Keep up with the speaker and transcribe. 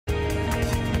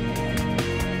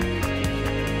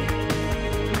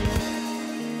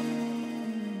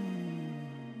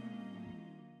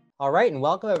All right, and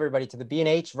welcome everybody to the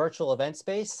B&H virtual event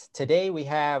space. Today we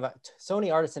have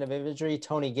Sony Artisan of Imagery,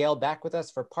 Tony Gale, back with us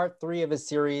for part 3 of his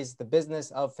series, The Business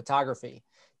of Photography.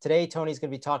 Today, Tony's going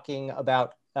to be talking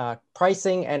about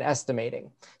pricing and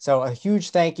estimating. So a huge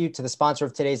thank you to the sponsor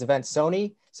of today's event,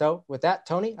 Sony. So with that,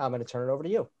 Tony, I'm going to turn it over to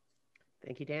you.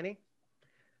 Thank you, Danny.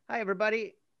 Hi,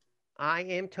 everybody. I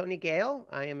am Tony Gale.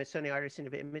 I am a Sony Artisan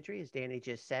of Imagery, as Danny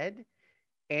just said.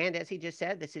 And as he just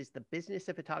said, this is the Business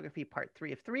of Photography Part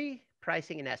 3 of 3,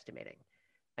 Pricing and Estimating.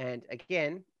 And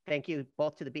again, thank you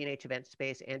both to the B&H Event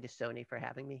Space and to Sony for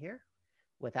having me here.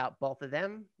 Without both of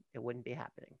them, it wouldn't be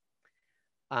happening.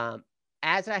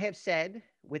 As I have said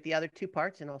with the other 2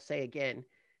 parts, and I'll say again,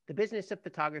 the business of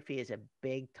photography is a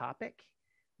big topic.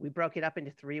 We broke it up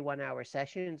into 3 one-hour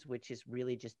sessions, which is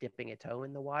really just dipping a toe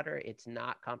in the water. It's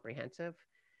not comprehensive,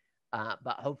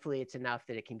 but hopefully it's enough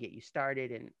that it can get you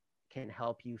started and can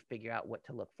help you figure out what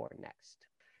to look for next.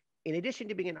 In addition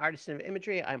to being an artisan of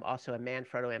imagery, I'm also a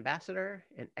Manfrotto ambassador,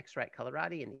 an ex-Rite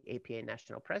Colorati, and the APA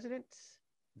national president.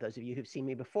 Those of you who've seen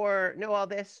me before know all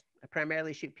this. I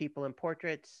primarily shoot people in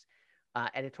portraits,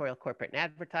 editorial, corporate, and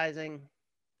advertising.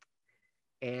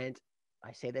 And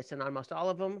I say this in almost all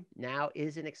of them. Now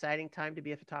is an exciting time to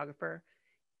be a photographer.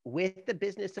 With the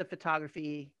business of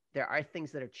photography, there are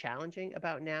things that are challenging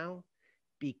about now,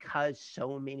 because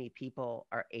so many people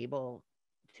are able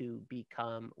to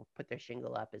put their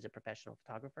shingle up as a professional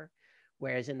photographer.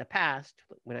 Whereas in the past,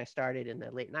 when I started in the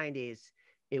late 90s,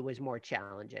 it was more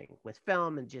challenging with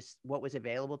film and just what was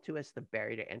available to us. The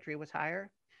barrier to entry was higher.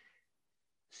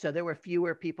 So there were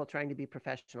fewer people trying to be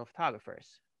professional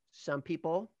photographers. Some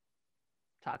people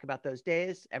talk about those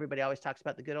days. Everybody always talks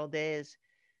about the good old days.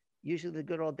 Usually the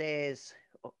good old days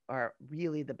are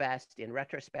really the best in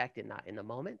retrospect and not in the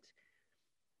moment.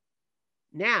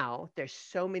 Now, there's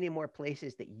so many more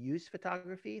places that use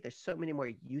photography. There's so many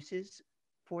more uses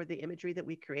for the imagery that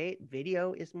we create.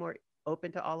 Video is more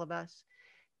open to all of us.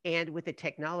 And with the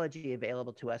technology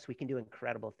available to us, we can do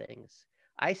incredible things.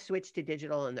 I switched to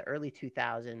digital in the early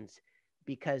 2000s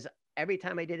because every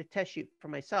time I did a test shoot for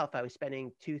myself, I was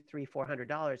spending $200, $300,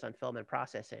 $400 on film and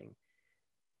processing.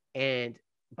 And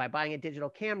by buying a digital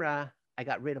camera, I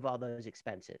got rid of all those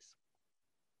expenses.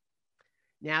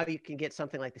 Now you can get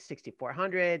something like the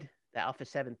 6400, the Alpha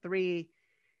 7 III.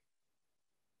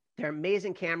 They're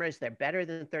amazing cameras. They're better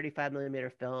than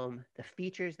 35mm film. The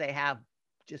features they have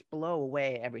just blow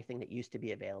away everything that used to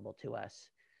be available to us.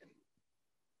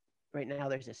 Right now,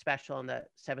 there's a special on the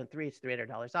 7 III. It's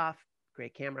 $300 off.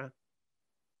 Great camera.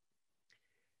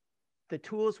 The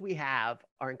tools we have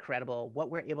are incredible. What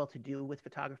we're able to do with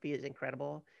photography is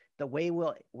incredible. The way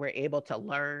we're able to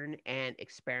learn and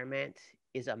experiment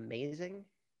is amazing.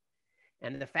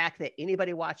 And the fact that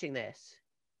anybody watching this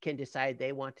can decide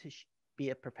they want to be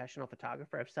a professional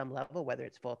photographer of some level, whether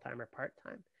it's full-time or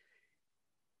part-time,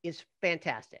 is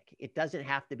fantastic. It doesn't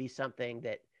have to be something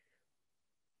that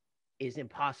is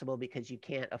impossible because you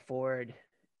can't afford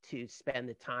to spend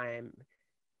the time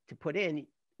to put in.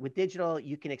 With digital,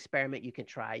 you can experiment, you can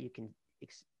try, you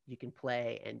can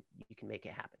play, and you can make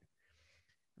it happen.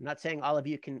 I'm not saying all of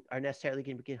you are necessarily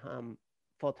going to become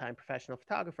full-time professional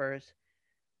photographers,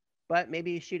 but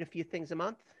maybe you shoot a few things a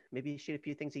month, maybe you shoot a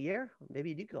few things a year, maybe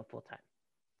you do go full-time.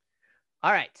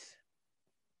 All right.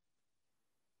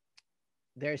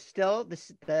 There's still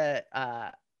the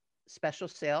special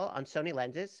sale on Sony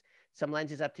lenses. Some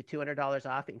lenses up to $200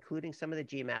 off, including some of the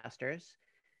G Masters.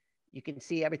 You can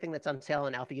see everything that's on sale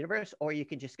in Alpha Universe, or you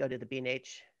can just go to the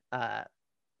B&H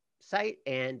site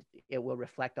and it will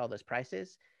reflect all those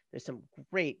prices. There's some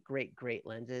great, great, great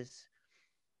lenses.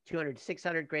 200 to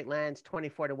 600, great lens.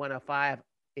 24 to 105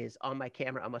 is on my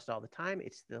camera almost all the time.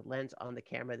 It's the lens on the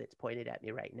camera that's pointed at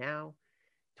me right now.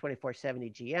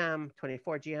 2470 GM,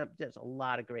 24 GM. There's a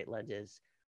lot of great lenses.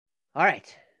 All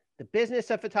right, the business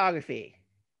of photography,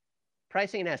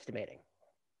 pricing and estimating.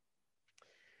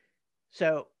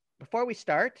 So before we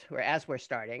start, or as we're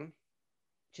starting,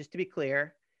 just to be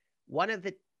clear, one of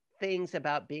the things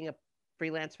about being a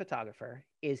freelance photographer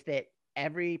is that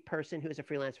every person who is a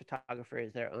freelance photographer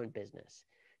is their own business.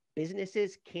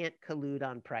 Businesses can't collude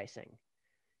on pricing.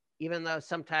 Even though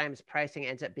sometimes pricing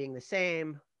ends up being the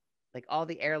same, like all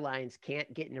the airlines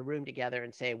can't get in a room together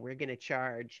and say, we're going to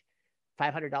charge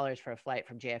 $500 for a flight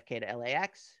from JFK to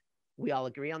LAX. We all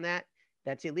agree on that.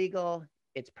 That's illegal.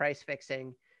 It's price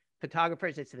fixing.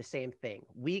 Photographers, it's the same thing.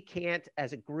 We can't,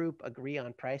 as a group, agree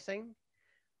on pricing.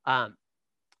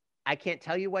 I can't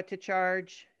tell you what to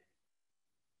charge.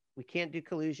 We can't do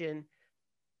collusion.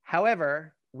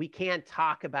 However, we can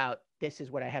talk about, this is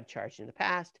what I have charged in the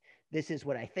past. This is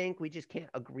what I think. We just can't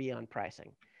agree on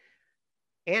pricing.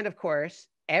 And of course,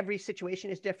 every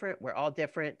situation is different. We're all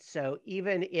different. So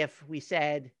even if we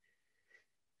said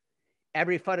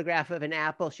every photograph of an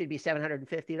apple should be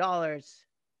 $750,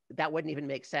 that wouldn't even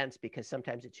make sense because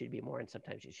sometimes it should be more and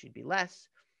sometimes it should be less.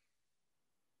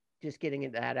 Just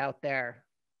getting that out there.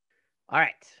 All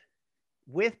right.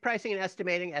 With pricing and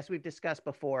estimating, as we've discussed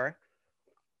before,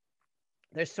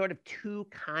 there's sort of two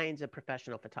kinds of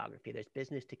professional photography. There's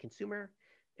business to consumer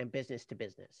and business to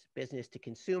business. Business to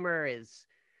consumer is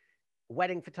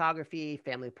wedding photography,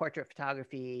 family portrait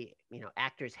photography,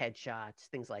 actors' headshots,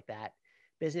 things like that.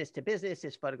 Business to business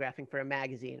is photographing for a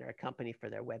magazine or a company for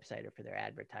their website or for their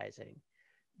advertising,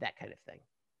 that kind of thing.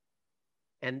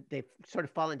 And they sort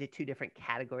of fall into two different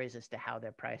categories as to how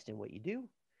they're priced and what you do.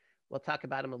 We'll talk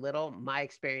about them a little. My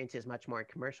experience is much more in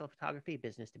commercial photography,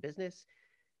 business to business.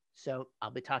 So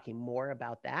I'll be talking more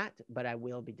about that, but I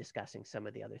will be discussing some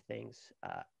of the other things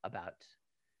about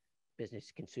business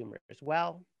to consumer as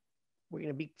well. We're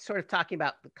going to be sort of talking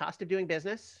about the cost of doing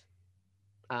business,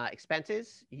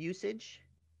 expenses, usage.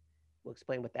 We'll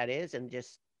explain what that is and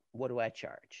just what do I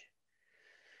charge.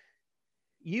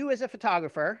 You as a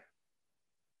photographer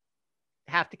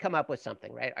have to come up with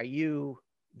something, right? Are you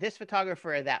this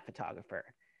photographer or that photographer?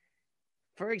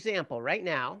 For example, right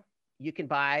now, you can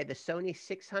buy the Sony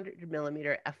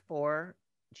 600mm f4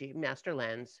 G Master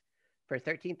lens for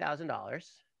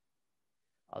 $13,000,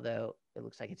 although it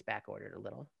looks like it's back ordered a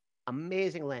little.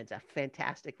 Amazing lens, a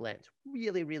fantastic lens,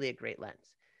 really, really a great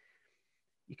lens.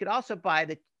 You could also buy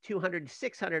the 200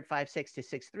 600 5.6 to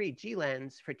 6.3 G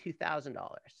lens for $2,000.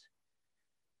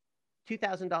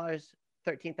 $2,000,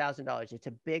 $13,000. It's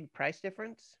a big price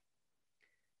difference.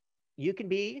 You can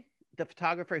be the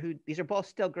photographer who, these are both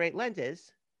still great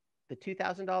lenses, the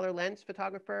 $2,000 lens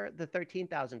photographer, the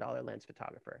 $13,000 lens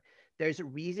photographer. There's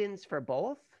reasons for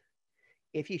both.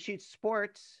 If you shoot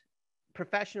sports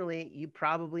professionally, you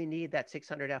probably need that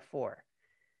 600 f4.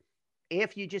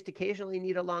 If you just occasionally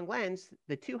need a long lens,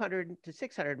 the 200 to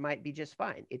 600 might be just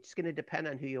fine. It's going to depend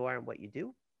on who you are and what you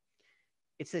do.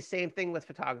 It's the same thing with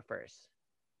photographers.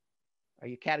 Are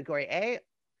you category A,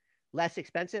 less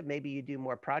expensive, maybe you do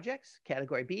more projects.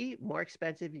 Category B, more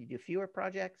expensive, you do fewer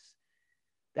projects.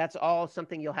 That's all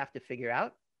something you'll have to figure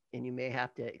out, and you may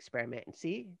have to experiment and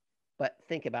see, but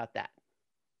think about that.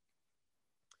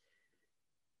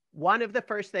 One of the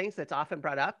first things that's often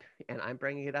brought up, and I'm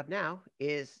bringing it up now,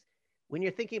 is when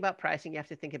you're thinking about pricing, you have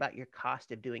to think about your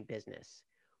cost of doing business.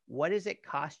 What does it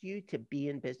cost you to be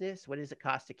in business? What does it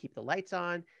cost to keep the lights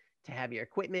on, to have your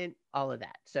equipment, all of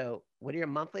that? So what are your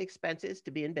monthly expenses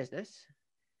to be in business?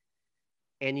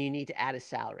 And you need to add a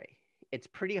salary. It's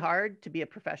pretty hard to be a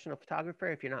professional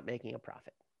photographer if you're not making a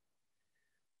profit.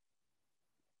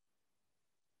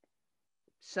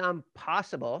 Some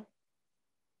possible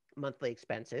monthly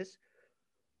expenses: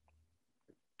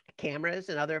 cameras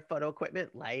and other photo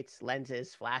equipment, lights,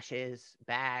 lenses, flashes,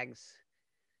 bags,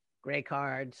 gray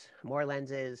cards, more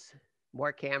lenses,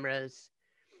 more cameras,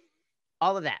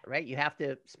 all of that, right? You have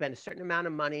to spend a certain amount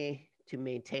of money to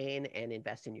maintain and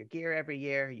invest in your gear every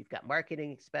year. You've got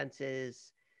marketing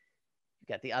expenses.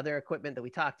 You've got the other equipment that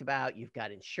we talked about. You've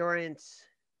got insurance.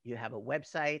 You have a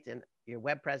website and your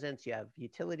web presence. You have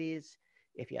utilities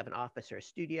if you have an office or a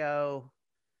studio,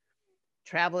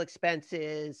 travel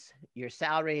expenses, your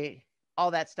salary,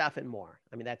 all that stuff and more.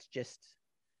 I mean, that's just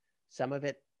some of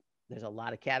it. There's a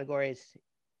lot of categories.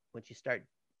 Once you start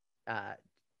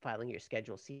filing your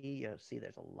Schedule C, you'll see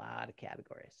there's a lot of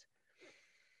categories.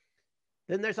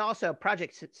 Then there's also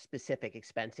project-specific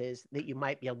expenses that you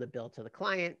might be able to bill to the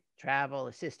client: travel,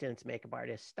 assistants, makeup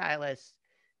artists, stylists,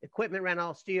 equipment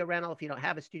rental, studio rental if you don't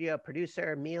have a studio,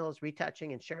 producer, meals,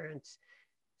 retouching, insurance.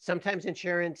 Sometimes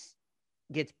insurance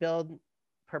gets billed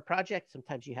per project.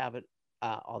 Sometimes you have it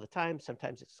all the time.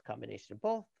 Sometimes it's a combination of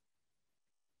both.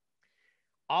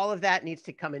 All of that needs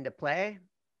to come into play.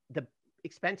 The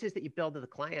expenses that you bill to the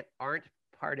client aren't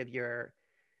part of your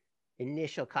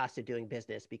initial cost of doing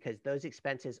business, because those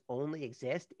expenses only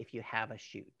exist if you have a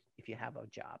shoot, if you have a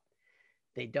job.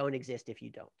 They don't exist if you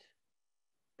don't.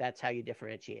 That's how you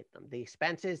differentiate them. The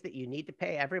expenses that you need to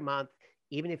pay every month,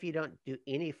 even if you don't do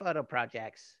any photo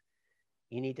projects,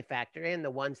 you need to factor in.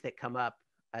 The ones that come up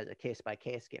as a case by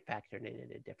case get factored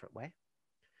in a different way.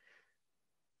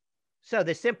 So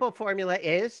the simple formula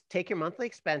is take your monthly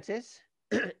expenses,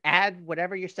 add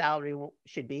whatever your salary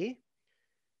should be,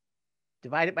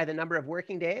 divide it by the number of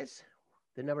working days,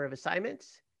 the number of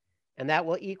assignments, and that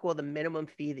will equal the minimum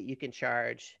fee that you can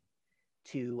charge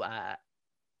to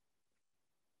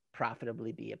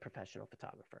profitably be a professional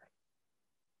photographer.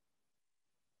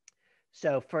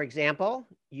 So for example,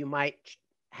 you might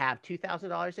have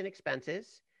 $2,000 in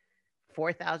expenses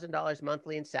 $4,000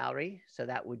 monthly in salary. So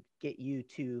that would get you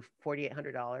to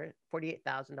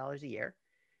 $48,000 a year.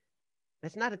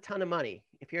 That's not a ton of money.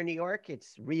 If you're in New York,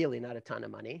 it's really not a ton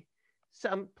of money.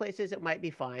 Some places it might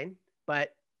be fine,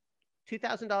 but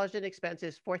 $2,000 in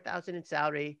expenses, $4,000 in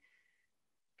salary.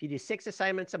 If you do 6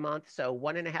 assignments a month, so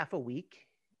 1.5 a week,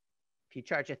 if you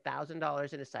charge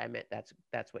 $1,000 an assignment,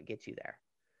 that's what gets you there.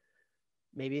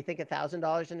 Maybe you think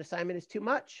 $1,000 an assignment is too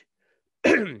much.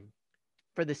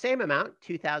 For the same amount,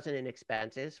 $2,000 in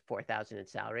expenses, $4,000 in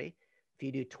salary. If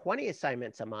you do 20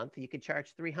 assignments a month, you could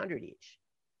charge $300 each.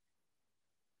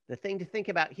 The thing to think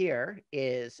about here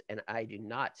is, and I do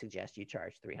not suggest you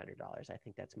charge $300. I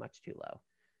think that's much too low.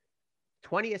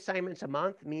 20 assignments a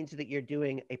month means that you're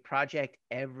doing a project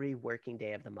every working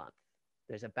day of the month.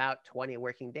 There's about 20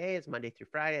 working days, Monday through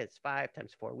Friday. It's 5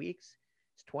 times 4 weeks.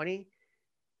 It's 20.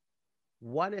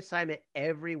 One assignment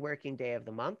every working day of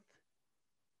the month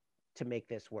to make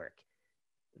this work.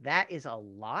 That is a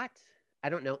lot. I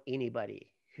don't know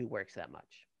anybody who works that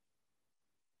much.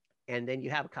 And then you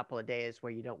have a couple of days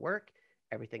where you don't work.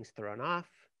 Everything's thrown off.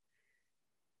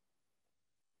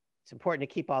 It's important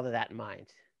to keep all of that in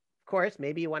mind. Of course,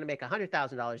 maybe you want to make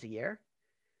 $100,000 a year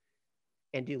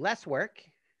and do less work,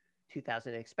 $2,000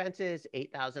 in expenses,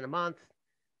 $8,000 a month,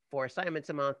 4 assignments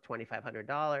a month,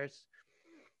 $2,500.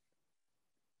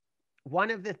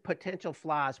 One of the potential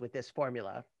flaws with this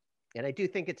formula, and I do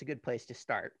think it's a good place to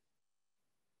start,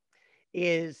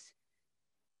 is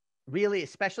really,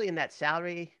 especially in that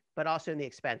salary, but also in the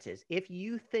expenses. If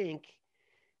you think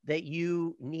that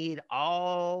you need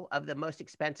all of the most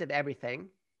expensive everything,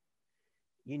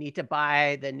 you need to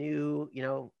buy the new,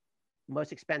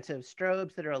 most expensive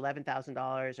strobes that are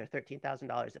 $11,000 or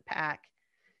 $13,000 a pack.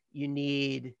 You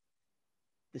need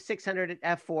the 600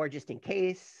 F4 just in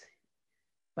case,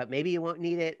 but maybe you won't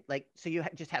need it. So you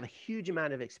just have a huge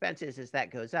amount of expenses as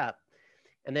that goes up.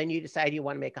 And then you decide you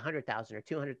want to make 100,000 or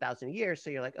 200,000 a year. So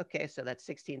you're like, okay, so that's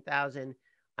 16,000.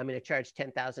 I'm going to charge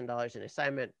 $10,000 an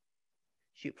assignment,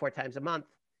 shoot 4 times a month.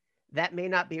 That may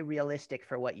not be realistic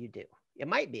for what you do. It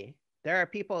might be. There are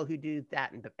people who do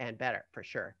that and better, for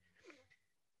sure.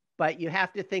 But you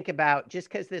have to think about, just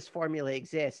because this formula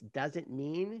exists doesn't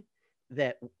mean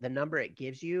that the number it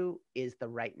gives you is the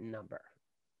right number.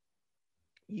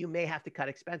 You may have to cut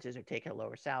expenses or take a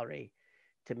lower salary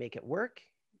to make it work,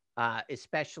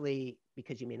 especially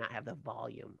because you may not have the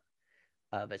volume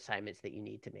of assignments that you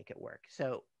need to make it work.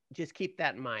 So just keep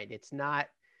that in mind. It's not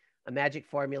a magic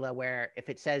formula where if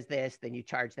it says this, then you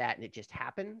charge that and it just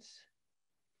happens.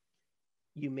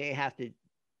 You may have to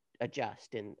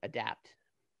adjust and adapt.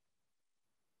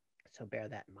 So bear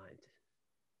that in mind.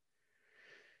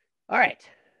 All right.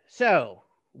 So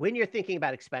when you're thinking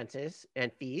about expenses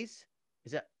and fees,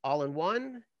 is it all in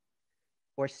one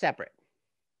or separate?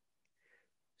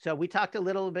 So we talked a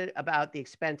little bit about the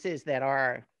expenses that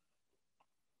are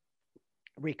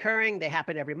recurring. They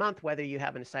happen every month, whether you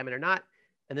have an assignment or not.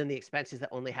 And then the expenses that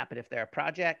only happen if they're a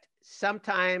project.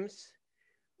 Sometimes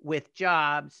with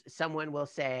jobs, someone will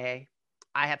say,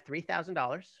 I have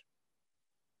 $3,000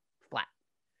 flat.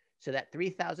 So that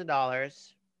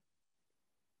 $3,000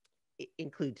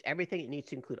 includes everything. It needs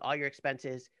to include all your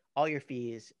expenses, all your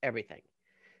fees, everything.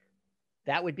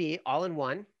 That would be all in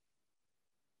one,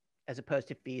 as opposed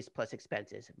to fees plus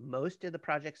expenses. Most of the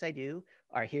projects I do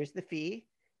are, here's the fee,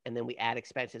 and then we add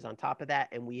expenses on top of that,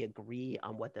 and we agree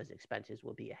on what those expenses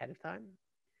will be ahead of time.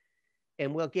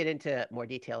 And we'll get into more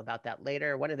detail about that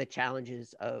later. One of the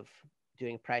challenges of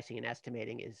doing pricing and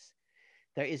estimating is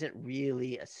there isn't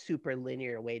really a super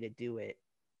linear way to do it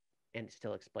and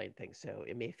still explain things. So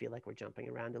it may feel like we're jumping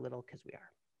around a little, because we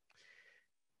are.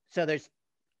 So there's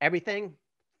everything,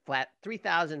 flat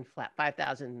 3,000, flat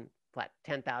 5,000, flat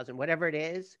 10,000, whatever it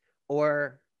is.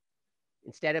 Or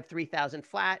instead of 3,000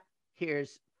 flat,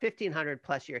 here's 1,500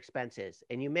 plus your expenses.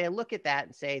 And you may look at that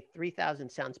and say 3,000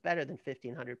 sounds better than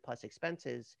 1,500 plus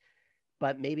expenses,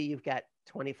 but maybe you've got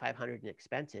 2,500 in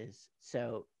expenses.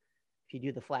 So if you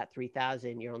do the flat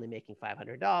 3,000, you're only making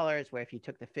 $500, where if you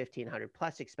took the 1,500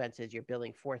 plus expenses, you're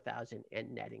billing 4,000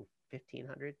 and netting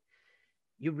 1,500.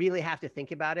 You really have to think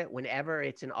about it whenever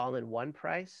it's an all-in-one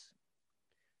price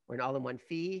or an all-in-one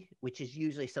fee, which is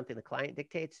usually something the client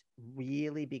dictates.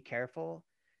 Really be careful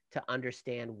to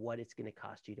understand what it's going to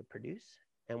cost you to produce.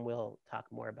 And we'll talk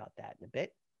more about that in a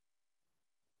bit.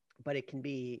 But it can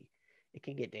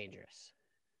get dangerous.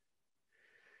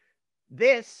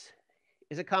 This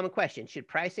is a common question. Should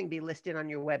pricing be listed on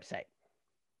your website?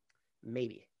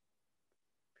 Maybe.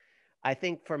 I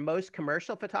think for most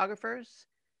commercial photographers,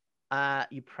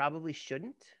 you probably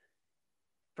shouldn't.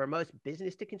 For most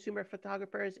business to consumer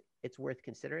photographers, it's worth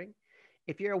considering.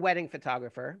 If you're a wedding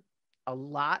photographer, A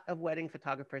lot of wedding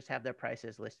photographers have their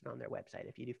prices listed on their website.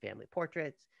 If you do family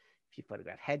portraits, if you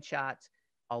photograph headshots,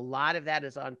 a lot of that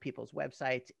is on people's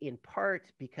websites, in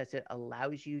part because it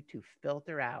allows you to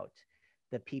filter out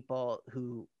the people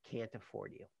who can't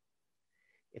afford you.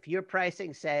 If your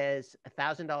pricing says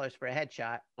 $1,000 for a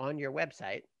headshot on your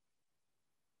website,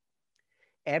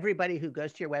 everybody who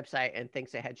goes to your website and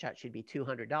thinks a headshot should be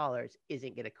 $200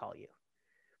 isn't going to call you.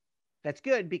 That's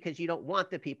good because you don't want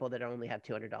the people that only have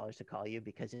 $200 to call you,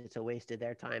 because it's a waste of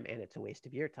their time and it's a waste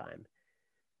of your time.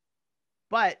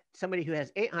 But somebody who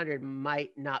has 800 might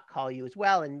not call you as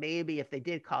well. And maybe if they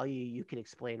did call you, you can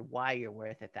explain why you're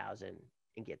worth 1,000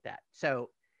 and get that. So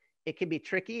it can be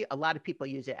tricky. A lot of people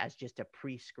use it as just a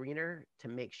pre-screener to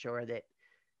make sure that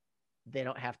they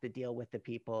don't have to deal with the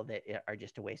people that are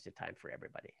just a waste of time for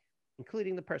everybody,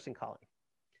 including the person calling.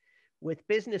 With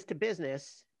business to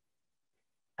business,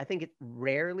 I think it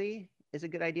rarely is a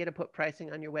good idea to put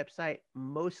pricing on your website,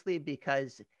 mostly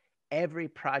because every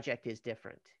project is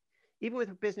different. Even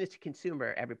with business to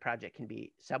consumer, every project can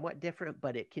be somewhat different,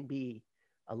 but it can be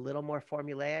a little more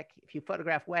formulaic. If you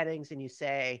photograph weddings and you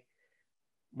say,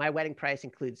 my wedding price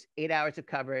includes 8 hours of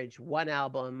coverage, 1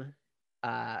 album,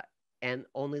 and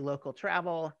only local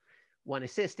travel, 1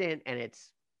 assistant, and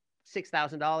it's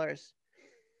 $6,000,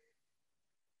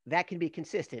 that can be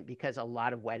consistent because a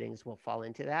lot of weddings will fall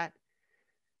into that.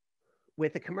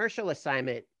 With a commercial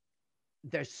assignment,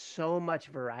 there's so much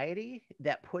variety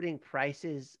that putting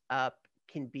prices up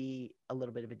can be a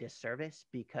little bit of a disservice,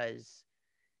 because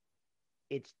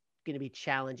it's going to be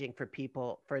challenging for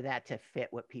people for that to fit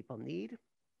what people need.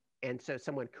 And so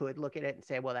someone could look at it and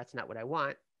say, well, that's not what I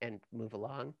want, and move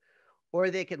along. Or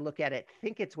they could look at it,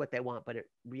 think it's what they want, but it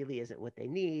really isn't what they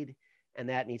need. And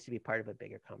that needs to be part of a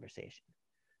bigger conversation.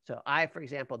 So I, for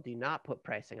example, do not put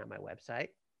pricing on my website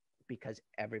because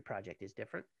every project is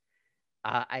different.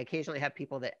 I occasionally have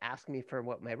people that ask me for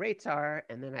what my rates are,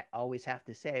 and then I always have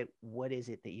to say, what is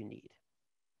it that you need?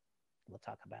 We'll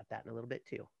talk about that in a little bit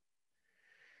too.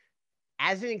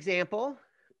 As an example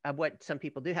of what some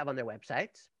people do have on their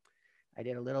websites, I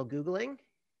did a little Googling.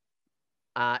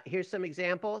 Here's some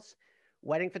examples.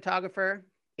 Wedding photographer,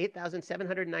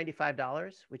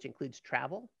 $8,795, which includes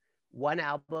travel, 1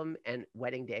 album, and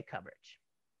wedding day coverage.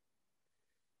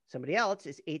 Somebody else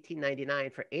is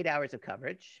 $1,899 for 8 hours of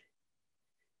coverage,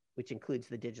 which includes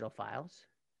the digital files,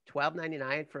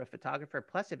 $1,299 for a photographer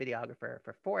plus a videographer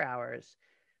for 4 hours,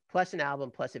 plus an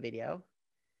album plus a video.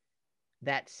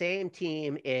 That same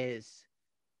team is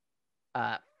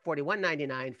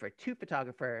 $41.99 for 2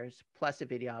 photographers plus a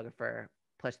videographer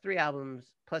plus 3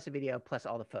 albums plus a video plus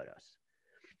all the photos.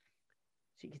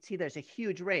 So you can see there's a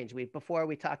huge range. Before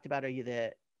we talked about, are you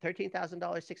the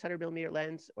 $13,000 600 millimeter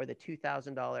lens or the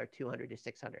 $2,000 200 to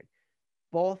 600?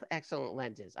 Both excellent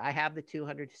lenses. I have the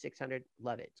 200 to 600,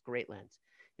 love it. It's a great lens.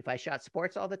 If I shot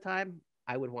sports all the time,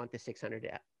 I would want the 600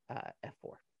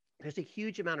 f4. There's a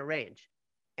huge amount of range,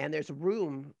 and there's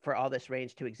room for all this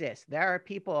range to exist. There are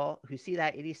people who see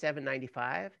that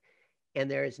 $87.95,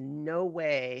 and there is no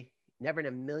way, never in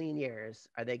a million years,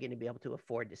 are they going to be able to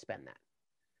afford to spend that.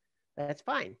 That's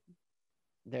fine.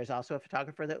 There's also a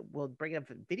photographer that will bring a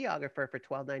videographer for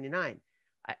 $12.99.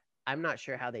 I'm not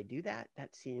sure how they do that.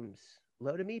 That seems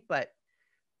low to me, but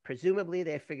presumably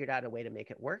they figured out a way to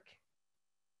make it work.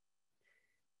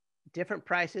 Different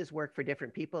prices work for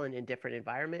different people and in different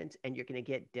environments, and you're going to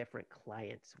get different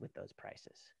clients with those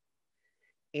prices.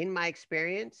 In my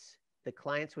experience, the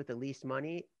clients with the least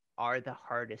money are the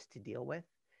hardest to deal with,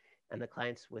 and the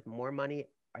clients with more money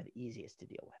are the easiest to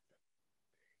deal with.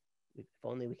 If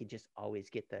only we could just always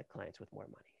get the clients with more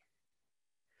money.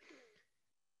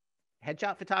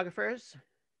 Headshot photographers,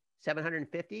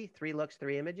 $750, 3 looks,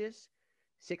 3 images.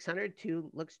 $600, 2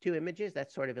 looks, 2 images.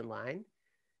 That's sort of in line.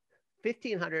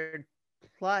 $1,500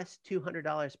 plus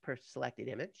 $200 per selected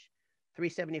image.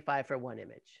 $375 for 1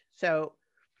 image. So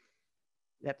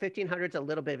that $1,500 is a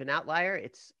little bit of an outlier.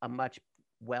 It's a much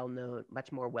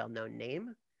more well-known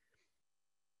name.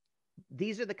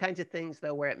 These are the kinds of things,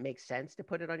 though, where it makes sense to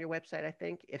put it on your website, I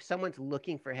think. If someone's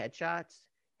looking for headshots,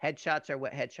 headshots are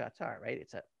what headshots are, right?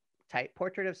 It's a tight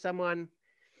portrait of someone.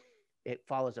 It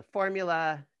follows a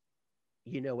formula.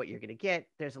 You know what you're going to get.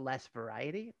 There's less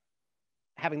variety.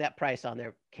 Having that price on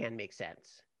there can make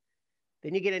sense.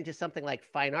 Then you get into something like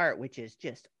fine art, which is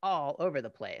just all over the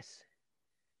place.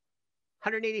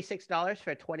 $186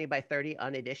 for a 20 by 30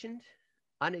 uneditioned.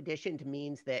 Uneditioned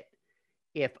means that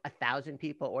if 1,000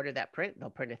 people order that print, they'll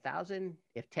print 1,000.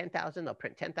 If 10,000, they'll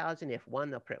print 10,000. If 1,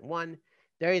 they'll print 1.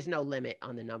 There is no limit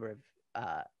on the number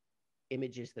of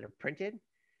images that are printed.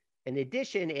 An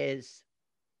edition is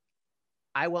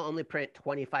I will only print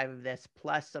 25 of this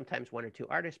plus sometimes 1 or 2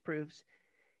 artist proofs.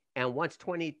 And once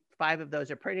 25 of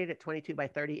those are printed at 22 by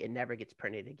 30, it never gets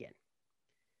printed again.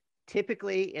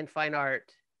 Typically in fine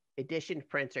art, edition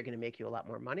prints are going to make you a lot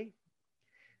more money.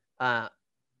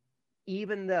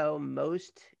 Even though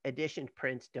most edition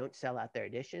prints don't sell out their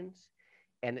editions,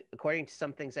 and according to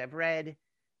some things I've read,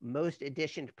 most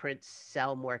edition prints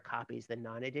sell more copies than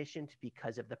non-editions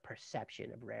because of the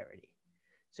perception of rarity.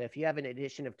 So if you have an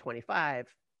edition of 25,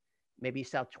 maybe you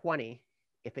sell 20.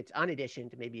 If it's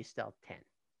uneditioned, maybe you sell 10.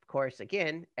 Of course,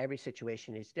 again, every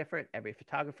situation is different. Every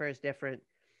photographer is different.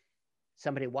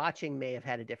 Somebody watching may have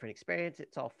had a different experience.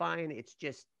 It's all fine. It's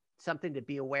just something to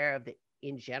be aware of that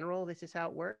in general, this is how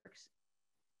it works.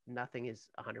 Nothing is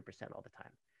 100% all the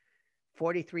time.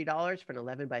 $43 for an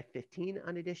 11 by 15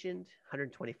 uneditioned,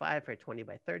 $125 for a 20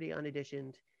 by 30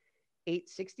 uneditioned,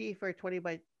 $860 for a 20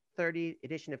 by 30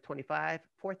 edition of 25,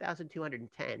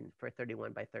 $4,210 for a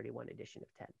 31 by 31 edition of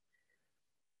 10.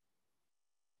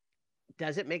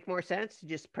 Does it make more sense to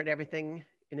just print everything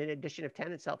in an edition of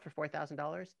 10 and sell it for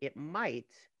 $4,000? It might,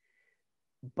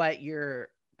 but your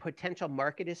potential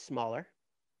market is smaller.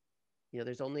 You know,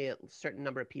 there's only a certain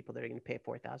number of people that are going to pay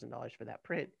 $4,000 for that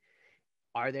print.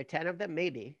 Are there 10 of them?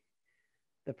 Maybe.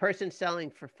 The person selling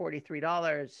for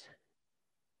 $43,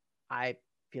 I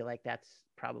feel like that's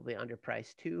probably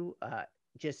underpriced too.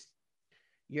 Just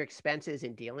your expenses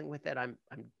in dealing with it, I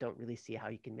don't really see how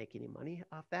you can make any money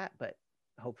off that, but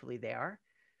hopefully they are.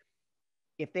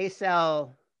 If they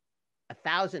sell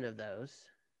 1,000 of those,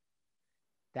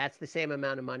 that's the same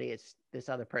amount of money as this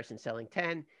other person selling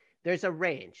 10. There's a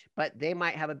range, but they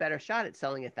might have a better shot at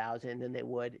selling 1,000 than they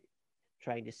would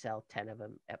trying to sell 10 of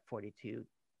them at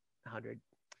 4,200.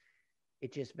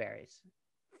 It just varies.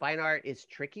 Fine art is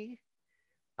tricky.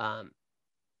 I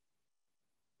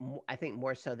think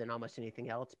more so than almost anything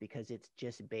else because it's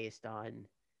just based on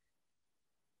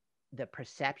the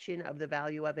perception of the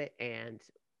value of it and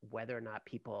whether or not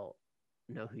people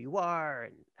know who you are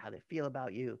and how they feel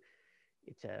about you.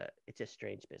 It's a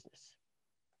strange business.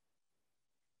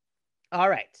 All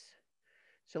right.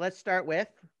 So let's start with,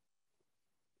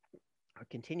 or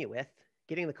continue with,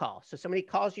 getting the call. So somebody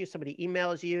calls you, somebody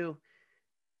emails you.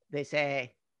 They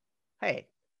say, hey,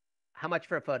 how much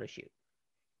for a photo shoot?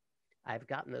 I've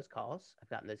gotten those calls. I've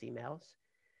gotten those emails.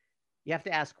 You have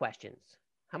to ask questions.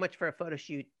 How much for a photo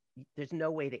shoot? There's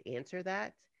no way to answer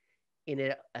that in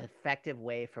an effective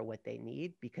way for what they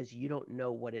need because you don't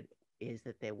know what it is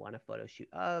that they want a photo shoot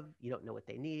of. You don't know what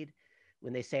they need.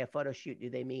 When they say a photo shoot, do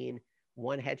they mean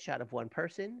one headshot of one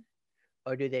person?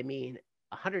 Or do they mean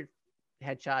 100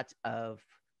 headshots of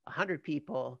 100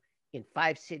 people in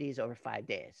 5 cities over 5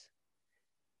 days?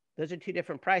 Those are 2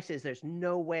 different prices. There's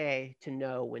no way to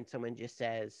know when someone just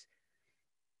says,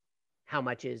 how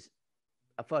much is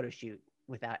a photo shoot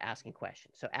without asking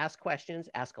questions. So ask questions,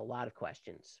 ask a lot of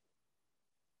questions.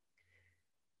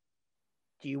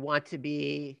 Do you want to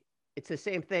be, it's the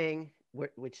same thing,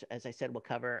 which as I said, we'll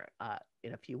cover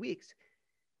in a few weeks.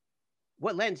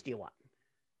 What lens do you want?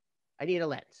 I need a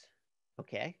lens.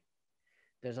 Okay.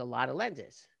 There's a lot of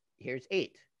lenses. Here's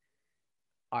 8.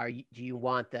 Do you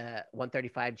want the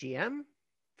 135 GM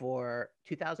for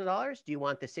 $2,000? Do you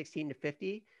want the 16 to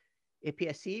 50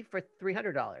 APS-C for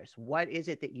 $300? What is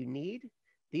it that you need?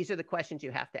 These are the questions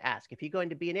you have to ask. If you go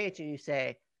into B&H and you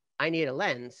say, I need a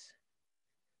lens,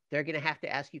 they're going to have to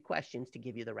ask you questions to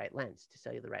give you the right lens, to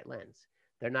sell you the right lens.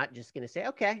 They're not just going to say,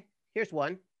 okay, here's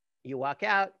one. You walk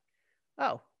out.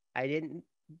 Oh, I didn't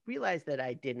realize that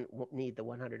I didn't need the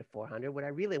 100 to 400. What I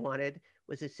really wanted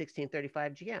was a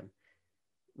 1635 GM.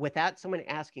 Without someone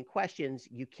asking questions,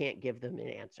 you can't give them an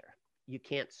answer. You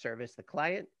can't service the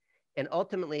client. And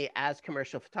ultimately, as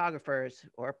commercial photographers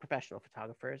or professional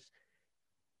photographers,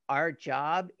 our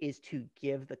job is to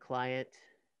give the client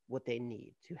what they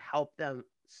need, to help them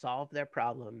solve their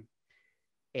problem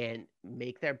and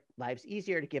make their lives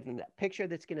easier, to give them that picture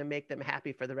that's going to make them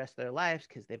happy for the rest of their lives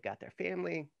because they've got their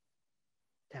family,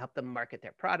 to help them market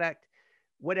their product.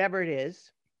 Whatever it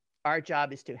is, our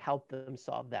job is to help them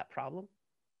solve that problem.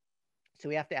 So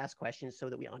we have to ask questions so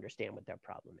that we understand what their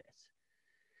problem is.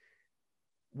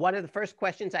 One of the first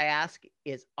questions I ask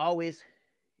is always,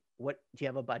 what do you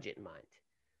have a budget in mind?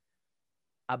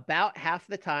 About half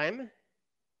the time,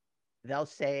 they'll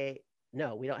say,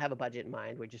 no, we don't have a budget in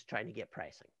mind. We're just trying to get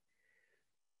pricing.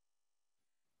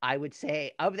 I would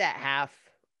say of that half,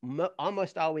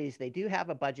 almost always they do have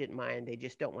a budget in mind. They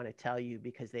just don't want to tell you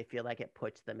because they feel like it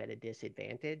puts them at a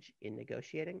disadvantage in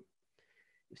negotiating.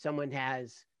 If someone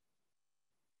has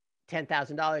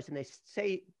 $10,000 and they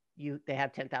say they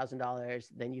have $10,000,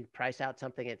 then you price out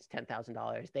something it's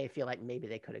 $10,000. They feel like maybe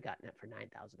they could have gotten it for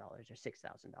 $9,000 or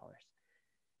 $6,000.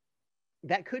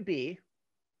 That could be,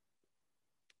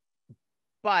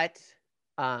 but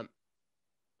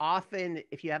often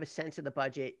if you have a sense of the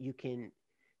budget, you can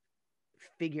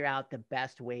figure out the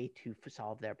best way to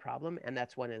solve their problem. And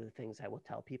that's one of the things I will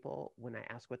tell people when I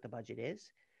ask what the budget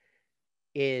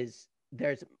is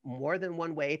there's more than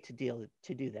one way to do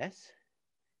this.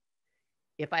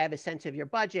 If I have a sense of your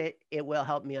budget, it will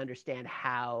help me understand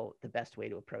how the best way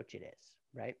to approach it is,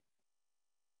 right?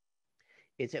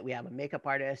 Is it we have a makeup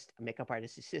artist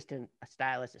assistant, a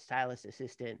stylist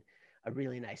assistant, a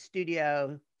really nice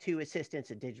studio, 2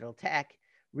 assistants, a digital tech,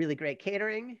 really great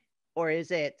catering? Or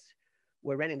is it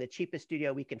we're renting the cheapest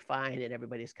studio we can find and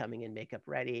everybody's coming in makeup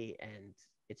ready and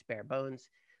it's bare bones?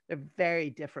 They're very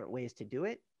different ways to do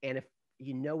it. And if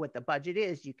you know what the budget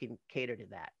is, you can cater to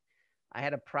that. I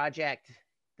had a project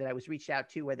that I was reached out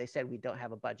to where they said we don't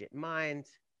have a budget in mind.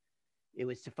 It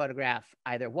was to photograph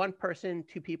either one person,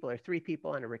 2 people, or 3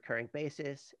 people on a recurring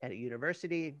basis at a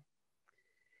university.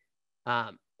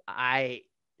 I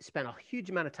spent a huge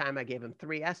amount of time. I gave them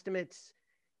 3 estimates.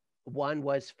 One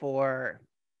was for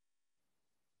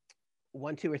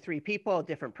 1, 2, or 3 people,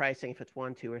 different pricing if it's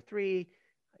 1, 2, or 3.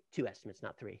 2 estimates,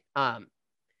 not 3.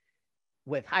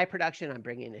 With high production, I'm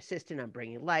bringing an assistant, I'm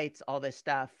bringing lights, all this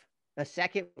stuff. The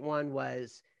second one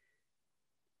was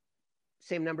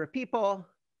same number of people,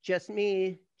 just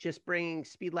me, just bringing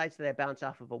speed lights that I bounce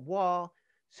off of a wall,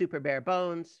 super bare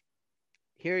bones.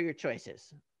 Here are your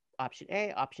choices. Option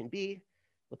A, option B.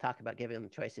 We'll talk about giving them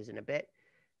choices in a bit.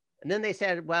 And then they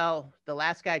said, well, the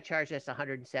last guy charged us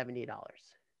 $170.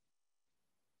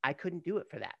 I couldn't do it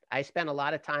for that. I spent a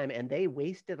lot of time and they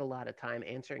wasted a lot of time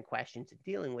answering questions and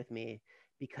dealing with me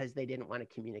because they didn't want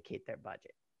to communicate their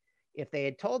budget. If they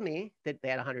had told me that they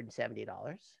had $170,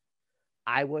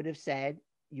 I would have said,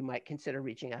 you might consider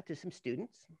reaching out to some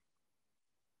students.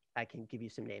 I can give you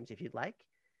some names if you'd like.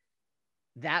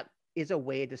 That is a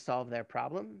way to solve their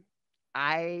problem.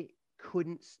 I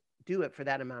couldn't do it for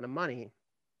that amount of money.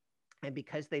 And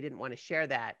because they didn't want to share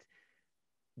that,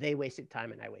 they wasted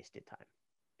time and I wasted time.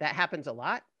 That happens a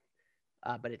lot,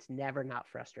 but it's never not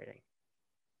frustrating.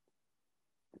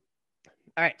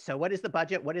 All right, so what is the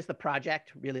budget? What is the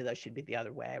project? Really, those should be the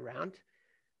other way around.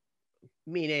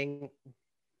 Meaning,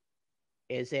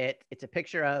 it's a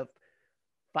picture of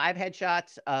 5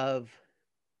 headshots of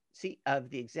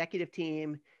the executive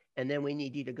team, and then we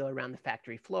need you to go around the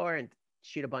factory floor and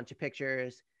shoot a bunch of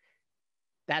pictures.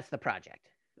 That's the project.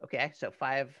 Okay, so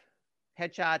 5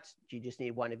 headshots. You just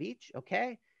need 1 of each.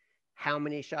 Okay, how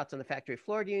many shots on the factory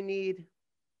floor do you need?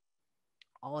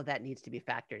 All of that needs to be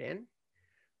factored in.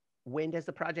 When does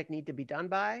the project need to be done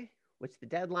by? What's the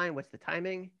deadline? What's the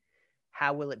timing?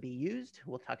 How will it be used?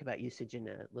 We'll talk about usage in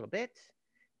a little bit.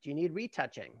 Do you need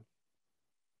retouching?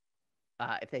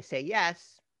 If they say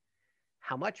yes,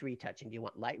 how much retouching? Do you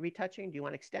want light retouching? Do you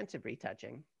want extensive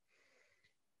retouching?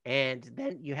 And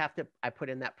then you have to, I put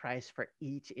in that price for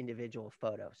each individual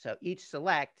photo. So each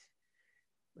select,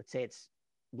 let's say it's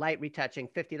light retouching,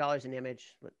 $50 an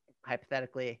image,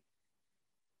 hypothetically.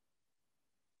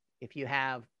 If you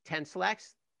have 10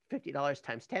 selects, $50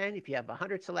 times 10. If you have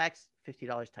 100 selects, $50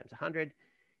 times 100.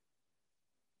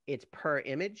 It's per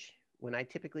image when I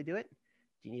typically do it.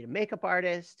 Do you need a makeup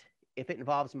artist? If it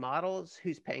involves models,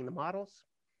 who's paying the models?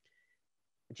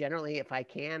 Generally, if I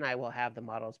can, I will have the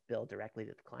models billed directly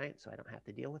to the client so I don't have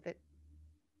to deal with it.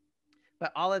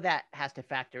 But all of that has to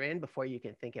factor in before you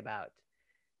can think about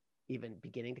even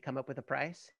beginning to come up with a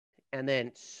price. And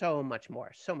then so much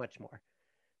more, so much more.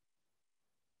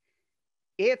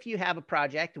 If you have a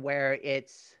project where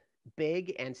it's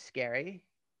big and scary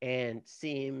and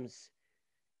seems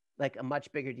like a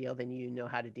much bigger deal than you know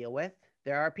how to deal with,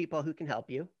 there are people who can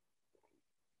help you.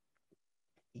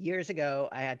 Years ago,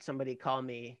 I had somebody call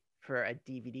me for a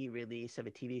DVD release of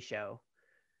a TV show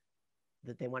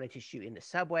that they wanted to shoot in the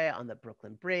subway on the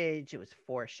Brooklyn Bridge. It was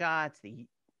 4 shots,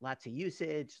 lots of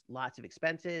usage, lots of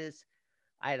expenses.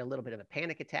 I had a little bit of a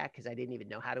panic attack because I didn't even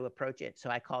know how to approach it. So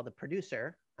I called the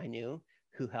producer I knew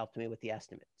who helped me with the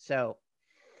estimate. So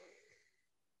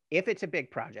if it's a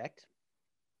big project,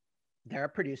 there are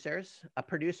producers. A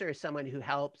producer is someone who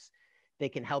helps. They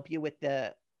can help you with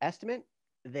the estimate.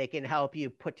 They can help you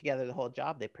put together the whole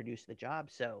job. They produce the job.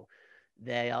 So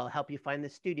they'll help you find the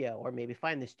studio or maybe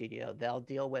find the studio. They'll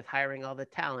deal with hiring all the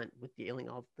talent, with dealing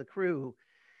all the crew,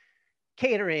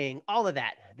 catering, all of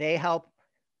that. They help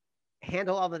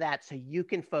handle all of that so you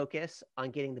can focus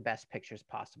on getting the best pictures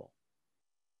possible.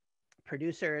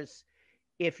 Producers,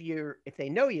 if they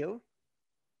know you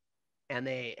and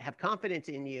they have confidence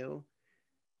in you,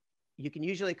 You can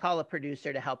usually call a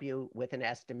producer to help you with an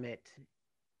estimate,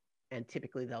 and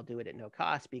typically they'll do it at no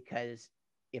cost, because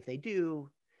if they do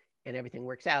and everything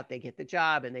works out, they get the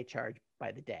job and they charge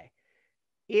by the day.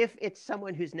 If it's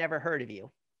someone who's never heard of you,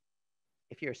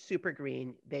 if you're super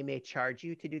green, they may charge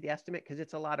you to do the estimate because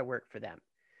it's a lot of work for them.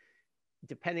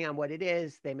 Depending on what it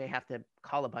is, they may have to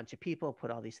call a bunch of people,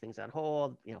 put all these things on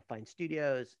hold, find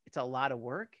studios. It's a lot of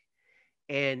work,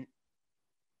 and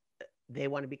they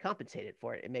want to be compensated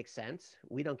for it. It makes sense.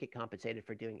 We don't get compensated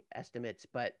for doing estimates,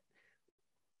 but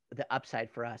the upside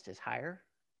for us is higher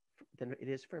than it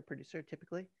is for a producer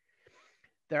typically.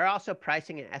 There are also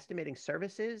pricing and estimating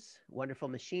services. Wonderful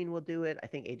Machine will do it. I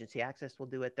think Agency Access will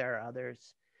do it. There are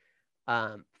others.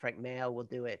 Frank Mayo will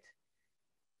do it,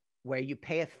 where you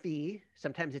pay a fee.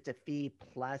 Sometimes it's a fee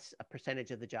plus a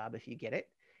percentage of the job if you get it,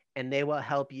 and they will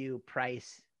help you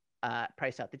price out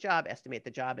the job, estimate the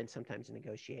job, and sometimes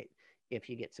negotiate if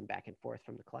you get some back and forth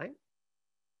from the client.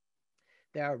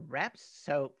 There are reps.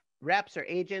 So reps or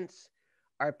agents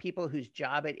are people whose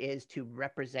job it is to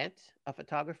represent a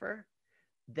photographer.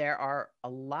 There are a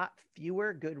lot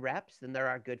fewer good reps than there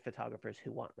are good photographers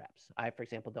who want reps. I, for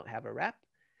example, don't have a rep,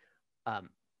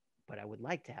 but I would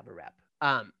like to have a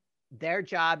rep. Their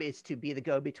job is to be the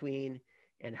go-between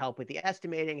and help with the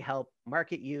estimating, help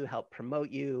market you, help promote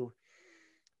you,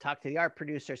 talk to the art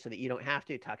producer so that you don't have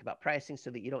to, talk about pricing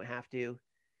so that you don't have to.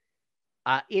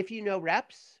 If you know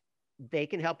reps, they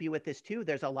can help you with this too.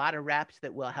 There's a lot of reps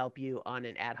that will help you on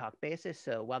an ad hoc basis.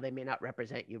 So while they may not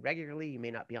represent you regularly, you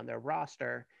may not be on their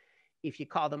roster. If you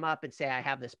call them up and say, I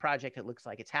have this project, it looks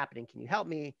like it's happening, can you help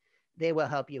me? They will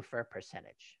help you for a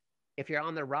percentage. If you're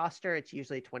on the roster, it's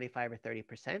usually 25 or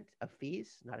 30% of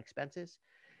fees, not expenses.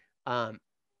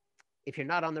 If you're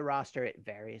not on the roster, it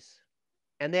varies.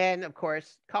 And then, of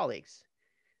course, colleagues.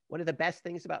 One of the best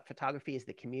things about photography is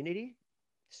the community.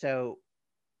 So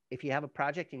if you have a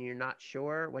project and you're not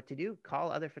sure what to do,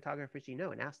 call other photographers you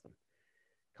know and ask them.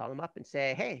 Call them up and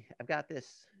say, hey, I've got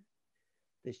this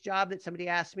job that somebody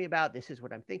asked me about. This is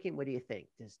what I'm thinking. What do you think?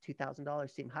 Does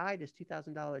 $2,000 seem high? Does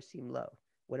 $2,000 seem low?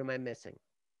 What am I missing?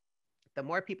 The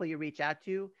more people you reach out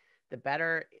to, the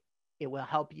better it will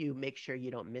help you make sure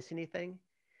you don't miss anything.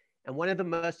 And one of the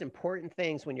most important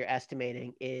things when you're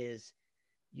estimating is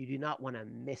you do not want to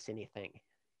miss anything.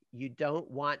 You don't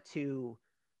want to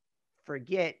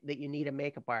forget that you need a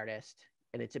makeup artist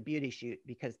and it's a beauty shoot,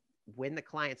 because when the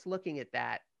client's looking at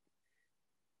that,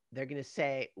 they're going to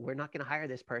say, we're not going to hire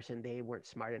this person. They weren't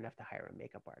smart enough to hire a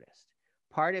makeup artist.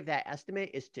 Part of that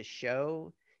estimate is to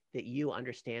show that you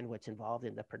understand what's involved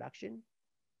in the production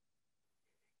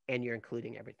and you're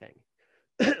including everything.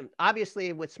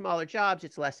 Obviously, with smaller jobs,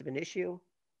 it's less of an issue.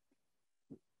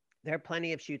 There are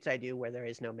plenty of shoots I do where there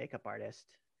is no makeup artist.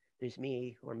 There's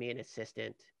me or me, an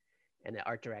assistant, and the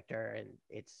art director, and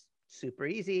it's super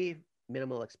easy,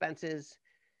 minimal expenses.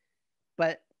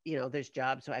 But there's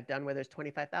jobs I've done where there's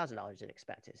 $25,000 in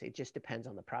expenses. It just depends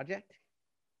on the project.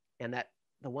 And that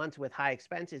the ones with high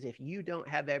expenses, if you don't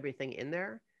have everything in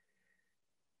there,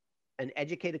 an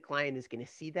educated client is going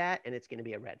to see that and it's going to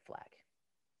be a red flag.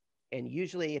 And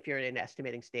usually if you're in an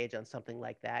estimating stage on something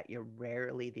like that, you're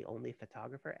rarely the only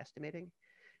photographer estimating.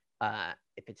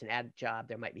 If it's an ad job,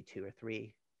 there might be 2 or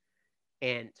 3.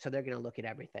 And so they're going to look at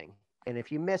everything. And if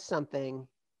you miss something,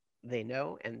 they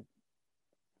know, and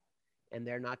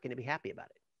they're not going to be happy about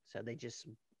it. So they just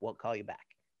won't call you back.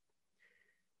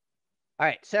 All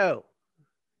right. So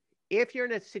if you're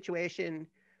in a situation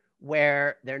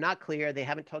where they're not clear, they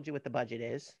haven't told you what the budget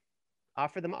is,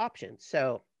 offer them options.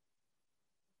 So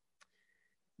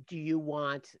do you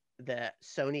want the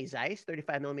Sony Zeiss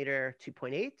 35mm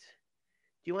 2.8? Do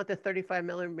you want the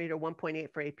 35mm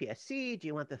 1.8 for APS-C? Do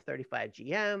you want the 35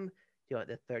 GM? Do you want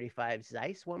the 35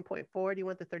 Zeiss 1.4? Do you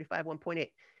want the 35 1.8?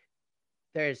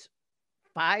 There's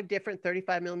 5 different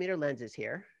 35mm lenses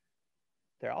here.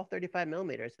 They're all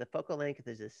 35mm. The focal length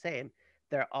is the same.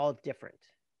 They're all different.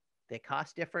 They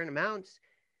cost different amounts.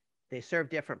 They serve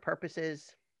different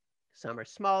purposes. Some are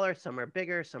smaller, some are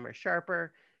bigger, some are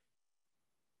sharper.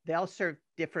 They all serve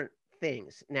different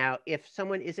things. Now, if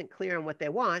someone isn't clear on what they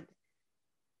want,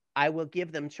 I will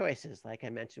give them choices. Like I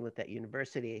mentioned with that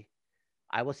university,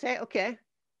 I will say, okay,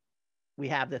 we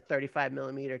have the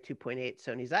 35mm 2.8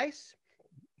 Sony Zeiss.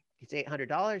 It's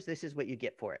 $800. This is what you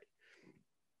get for it.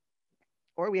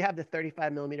 Or we have the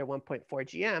 35mm 1.4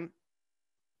 GM.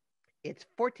 It's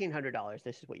 $1,400.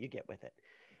 This is what you get with it.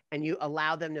 And you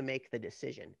allow them to make the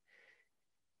decision,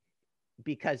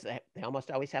 because they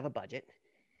almost always have a budget,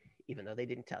 even though they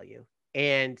didn't tell you.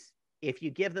 And if you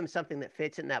give them something that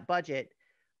fits in that budget,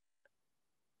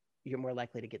 you're more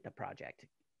likely to get the project.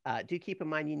 Do keep in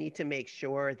mind, you need to make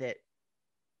sure that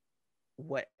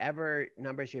whatever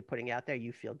numbers you're putting out there,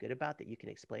 you feel good about, that you can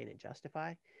explain and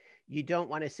justify. You don't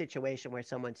want a situation where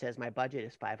someone says, my budget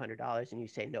is $500, and you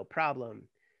say, no problem.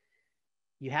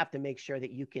 You have to make sure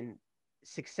that you can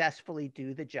successfully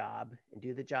do the job and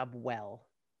do the job well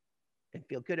and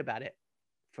feel good about it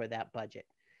for that budget.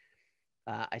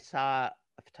 I saw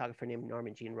a photographer named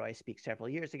Norman Jean Roy speak several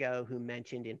years ago who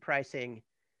mentioned in pricing,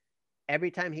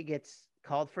 every time he gets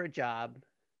called for a job,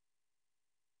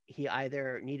 he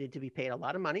either needed to be paid a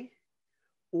lot of money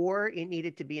or it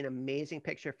needed to be an amazing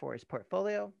picture for his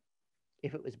portfolio.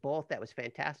 If it was both, that was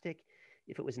fantastic.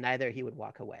 If it was neither, he would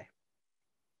walk away.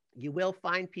 You will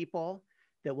find people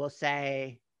that will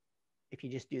say, if you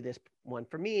just do this one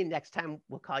for me, next time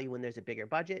we'll call you when there's a bigger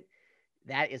budget.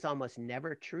 That is almost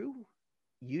never true.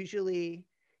 Usually,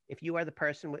 if you are the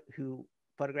person who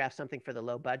photographs something for the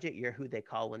low budget, you're who they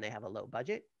call when they have a low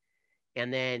budget.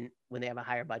 And then when they have a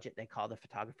higher budget, they call the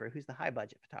photographer who's the high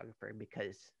budget photographer,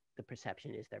 because the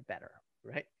perception is they're better,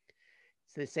 right?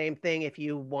 It's the same thing if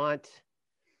you want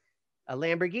a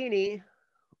Lamborghini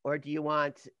or do you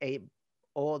want a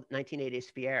old 1980s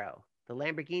Fiero. The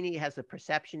Lamborghini has the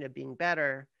perception of being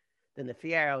better than the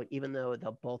Fiero, even though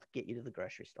they'll both get you to the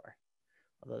grocery store.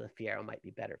 Although the Fiero might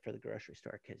be better for the grocery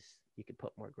store because you can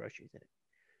put more groceries in it.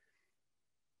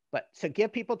 But so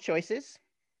give people choices.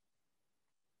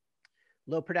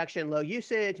 Low production, low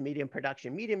usage, medium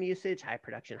production, medium usage, high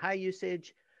production, high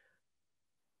usage.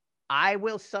 I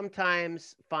will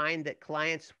sometimes find that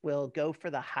clients will go for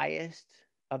the highest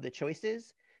of the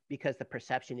choices because the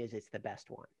perception is it's the best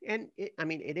one. And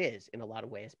it is in a lot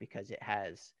of ways because it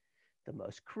has the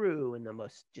most crew and the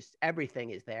most, just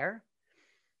everything is there.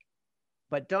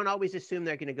 But don't always assume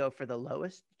they're going to go for the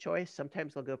lowest choice.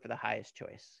 Sometimes they'll go for the highest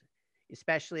choice,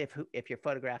 especially if you're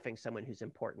photographing someone who's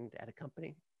important at a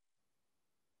company.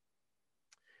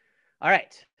 All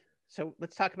right, so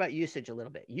let's talk about usage a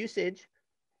little bit. Usage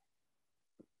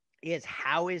is,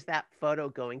 how is that photo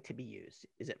going to be used?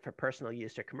 Is it for personal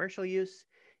use or commercial use?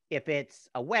 If it's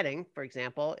a wedding, for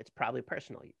example, it's probably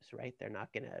personal use, right? They're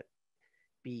not going to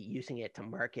be using it to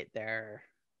market their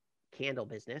candle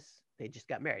business. They just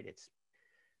got married. It's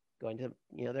going to,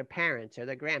 their parents or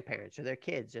their grandparents or their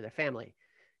kids or their family.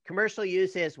 Commercial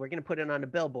use is, we're going to put it on a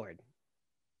billboard.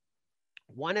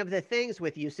 One of the things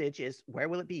with usage is, where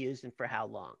will it be used and for how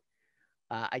long?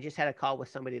 I just had a call with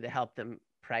somebody to help them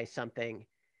price something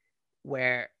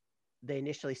where they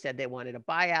initially said they wanted a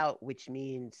buyout, which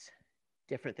means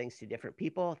different things to different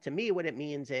people. To me, what it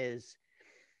means is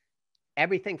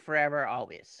everything forever,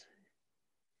 always.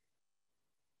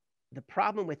 The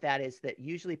problem with that is that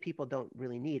usually people don't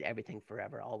really need everything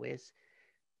forever, always.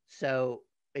 So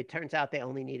it turns out they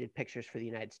only needed pictures for the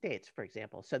United States, for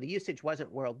example. So the usage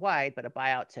wasn't worldwide, but a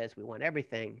buyout says we want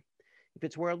everything. If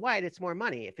it's worldwide, it's more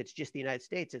money. If it's just the United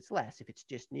States, it's less. If it's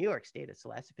just New York State, it's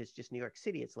less. If it's just New York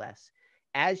City, it's less.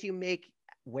 As you make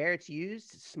where it's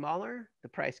used smaller, the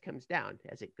price comes down.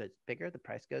 As it goes bigger, the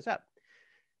price goes up.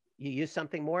 You use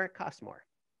something more, it costs more.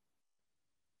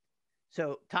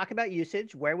 So talk about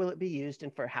usage. Where will it be used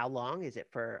and for how long? Is it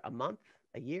for a month,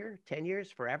 a year, 10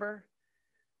 years, forever?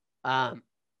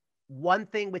 One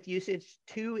thing with usage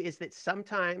too is that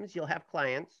sometimes you'll have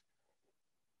clients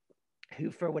who,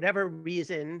 for whatever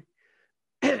reason,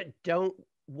 don't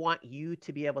want you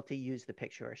to be able to use the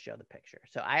picture or show the picture.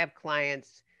 So I have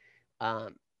clients, I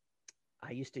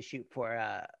used to shoot for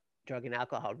a drug and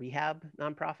alcohol rehab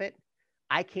nonprofit.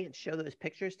 I can't show those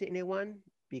pictures to anyone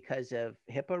because of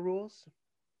HIPAA rules,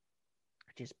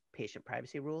 which is patient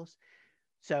privacy rules.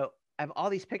 So I have all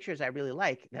these pictures I really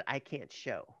like that I can't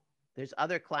show. There's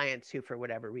other clients who, for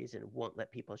whatever reason, won't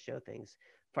let people show things.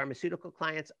 Pharmaceutical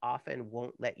clients often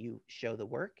won't let you show the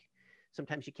work.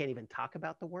 Sometimes you can't even talk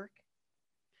about the work.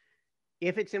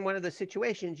 If it's in one of those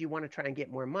situations, you want to try and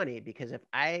get more money, because if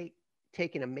I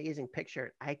take an amazing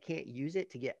picture, I can't use it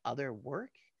to get other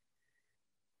work,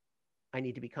 I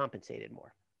need to be compensated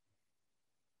more.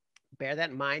 Bear that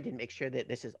in mind and make sure that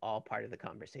this is all part of the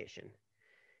conversation.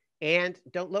 And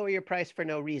don't lower your price for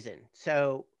no reason.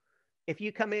 So if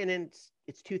you come in and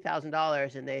it's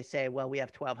 $2,000 and they say, well, we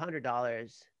have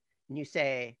 $1,200, and you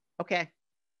say, okay,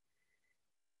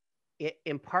 it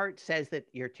in part says that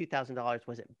your $2,000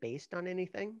 wasn't based on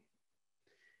anything.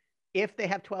 If they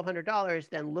have $1,200,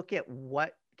 then look at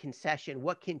what concession,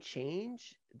 what can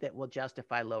change that will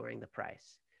justify lowering the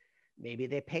price. Maybe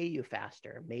they pay you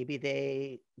faster. Maybe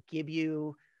they give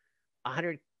you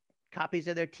 100 copies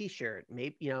of their t-shirt.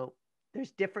 Maybe,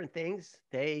 there's different things.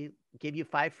 They give you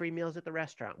 5 free meals at the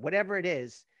restaurant, whatever it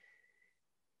is.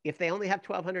 If they only have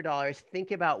 $1,200,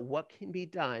 think about what can be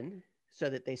done so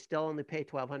that they still only pay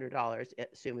 $1,200,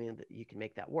 assuming that you can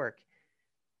make that work.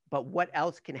 but what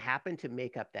else can happen to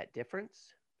make up that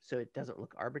difference so it doesn't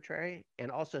look arbitrary, and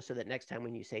also so that next time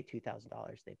when you say $2,000,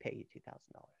 they pay you $2,000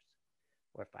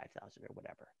 or $5,000 or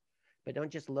whatever. But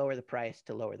don't just lower the price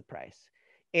to lower the price.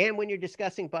 And when you're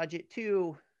discussing budget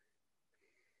too,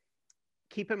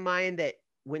 keep in mind that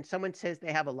when someone says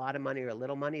they have a lot of money or a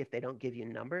little money, if they don't give you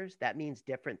numbers, that means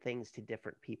different things to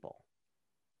different people.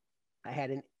 I had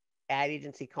an ad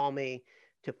agency call me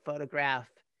to photograph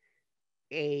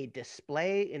a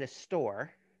display in a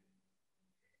store,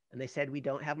 and they said, we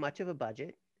don't have much of a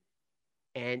budget.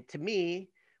 And to me,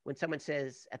 when someone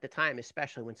says, at the time,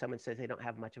 especially when someone says they don't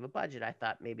have much of a budget, I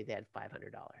thought maybe they had $500.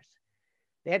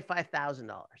 They had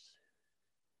 $5,000.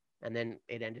 And then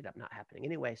it ended up not happening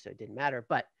anyway, so it didn't matter.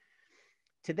 But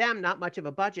to them, not much of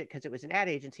a budget because it was an ad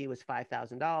agency, was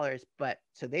 $5,000. But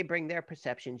so they bring their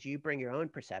perceptions, you bring your own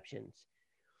perceptions.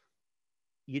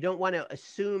 You don't want to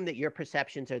assume that your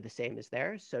perceptions are the same as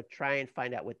theirs. So try and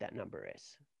find out what that number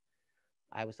is.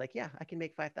 I was like, yeah, I can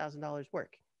make $5,000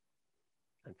 work.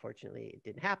 Unfortunately, it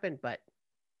didn't happen, but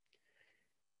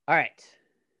all right.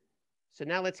 So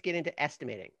now let's get into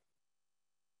estimating.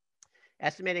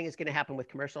 Estimating is going to happen with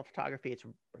commercial photography. It's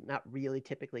not really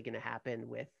typically going to happen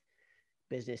with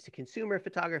business to consumer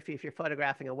photography. If you're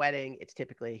photographing a wedding, it's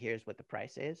typically here's what the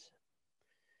price is.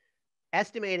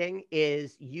 Estimating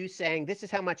is you saying, this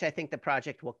is how much I think the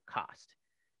project will cost.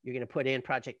 You're going to put in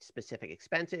project specific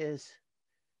expenses,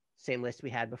 same list we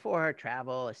had before: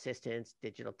 travel, assistants,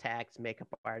 digital techs, makeup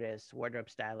artists, wardrobe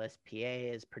stylists,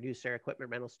 PAs, producer, equipment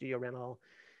rental, studio rental,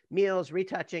 meals,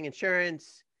 retouching,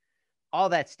 insurance, all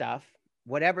that stuff.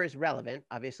 Whatever is relevant.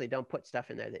 Obviously, don't put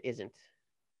stuff in there that isn't.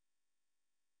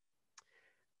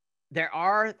 There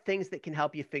are things that can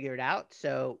help you figure it out.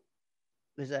 So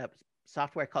there's a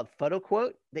software called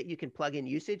PhotoQuote that you can plug in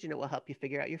usage, and it will help you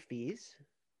figure out your fees.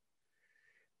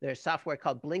 There's software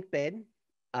called BlinkBid.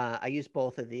 I use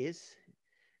both of these.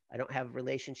 I don't have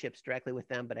relationships directly with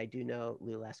them, but I do know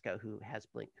Lou Lesko, who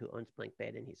owns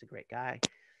BlinkBid, and he's a great guy.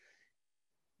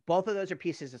 Both of those are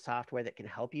pieces of software that can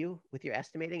help you with your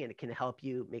estimating, and it can help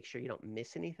you make sure you don't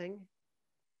miss anything.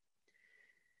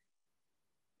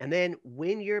 And then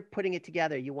when you're putting it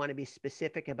together, you want to be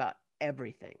specific about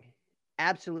everything,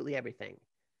 absolutely everything.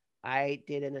 I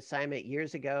did an assignment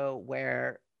years ago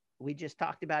where we just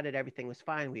talked about it. Everything was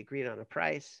fine. We agreed on a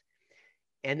price.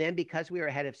 And then because we were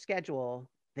ahead of schedule,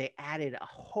 they added a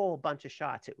whole bunch of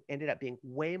shots. It ended up being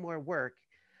way more work.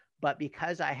 But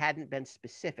because I hadn't been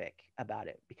specific about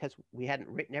it, because we hadn't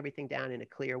written everything down in a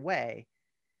clear way,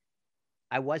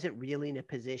 I wasn't really in a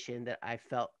position that I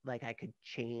felt like I could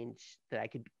change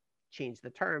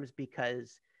the terms,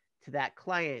 because to that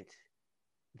client,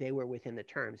 they were within the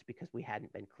terms because we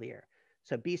hadn't been clear.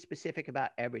 So be specific about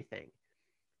everything.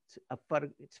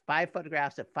 It's 5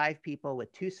 photographs of 5 people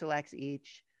with 2 selects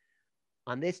each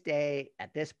on this day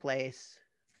at this place,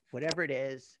 whatever it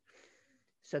is,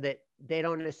 so that they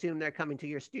don't assume they're coming to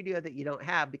your studio that you don't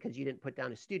have because you didn't put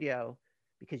down a studio,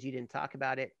 because you didn't talk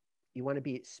about it. You want to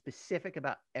be specific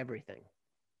about everything.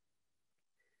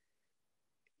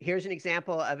 Here's an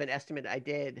example of an estimate I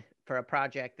did for a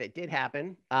project that did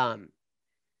happen.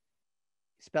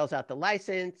 Spells out the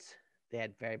license. They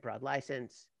had very broad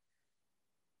license.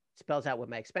 Spells out what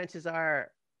my expenses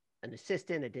are: an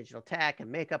assistant, a digital tech, a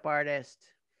makeup artist,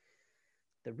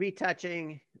 the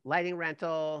retouching, lighting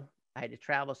rental. I had to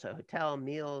travel, so hotel,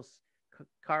 meals,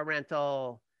 car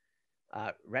rental,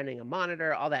 renting a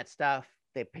monitor, all that stuff.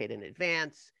 They paid in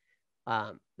advance.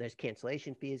 There's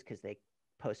cancellation fees because they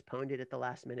postponed it at the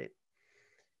last minute.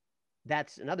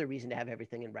 That's another reason to have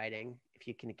everything in writing. If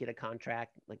you can get a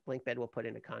contract, like BlinkBid will put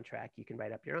in a contract, you can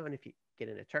write up your own. If you get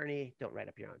an attorney, don't write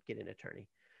up your own, get an attorney.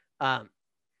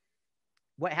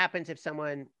 What happens if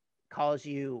someone calls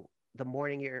you the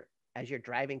morning as you're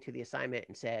driving to the assignment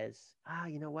and says,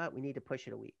 you know what, we need to push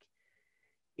it a week?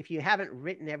 If you haven't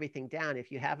written everything down,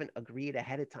 if you haven't agreed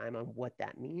ahead of time on what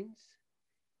that means,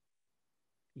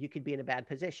 you could be in a bad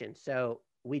position. So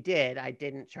I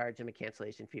didn't charge them a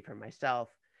cancellation fee for myself,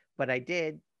 but I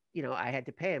did, I had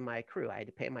to pay my crew. I had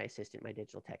to pay my assistant, my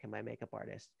digital tech, and my makeup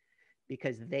artist,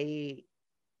 because they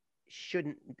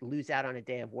shouldn't lose out on a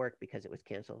day of work because it was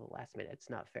canceled at the last minute. It's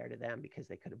not fair to them because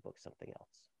they could have booked something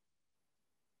else.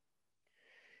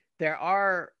 There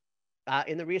are,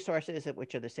 in the resources,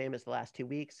 which are the same as the last 2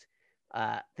 weeks,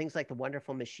 things like the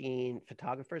Wonderful Machine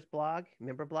Photographers blog,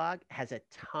 member blog, has a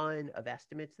ton of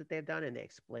estimates that they've done, and they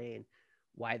explain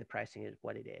why the pricing is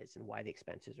what it is and why the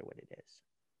expenses are what it is.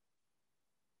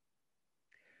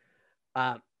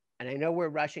 And I know we're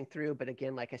rushing through, but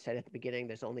again, like I said at the beginning,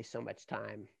 there's only so much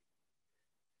time.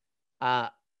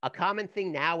 A common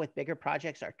thing now with bigger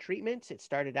projects are treatments. It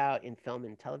started out in film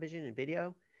and television and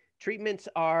video. Treatments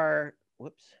are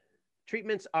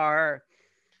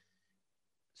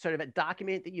sort of a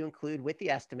document that you include with the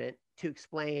estimate to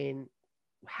explain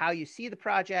how you see the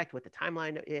project, what the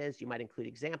timeline is. You might include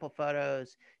example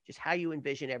photos, just how you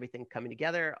envision everything coming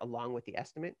together along with the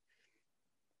estimate.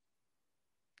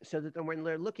 So that then when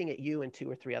they're looking at you and 2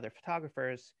 or 3 other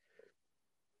photographers,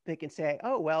 they can say,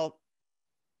 oh, well,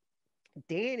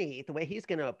 Danny, the way he's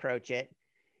going to approach it,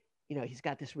 you know, he's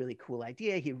got this really cool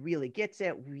idea. He really gets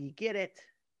it. We get it.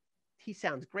 He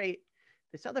sounds great.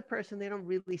 This other person, they don't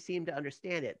really seem to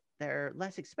understand it. They're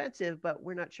less expensive, but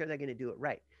we're not sure they're going to do it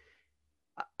right.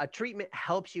 A treatment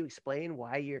helps you explain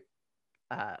why your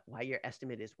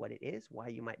estimate is what it is, why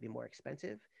you might be more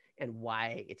expensive, and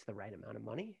why it's the right amount of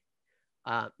money.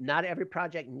 Not every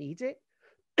project needs it,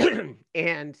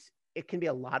 and it can be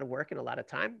a lot of work and a lot of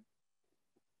time,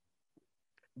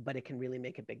 but it can really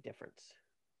make a big difference.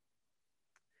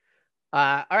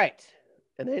 All right,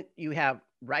 and then you have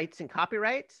rights and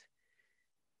copyrights.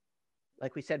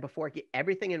 Like we said before, get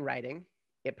everything in writing.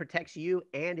 It protects you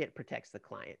and it protects the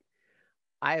client.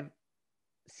 I've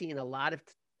seen a lot of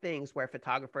things where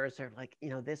photographers are like,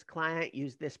 you know, this client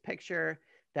used this picture.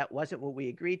 That wasn't what we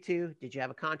agreed to. Did you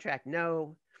have a contract?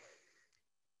 No.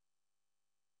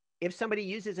 If somebody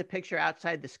uses a picture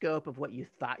outside the scope of what you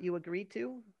thought you agreed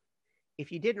to,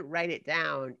 if you didn't write it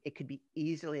down, it could be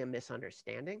easily a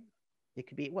misunderstanding. It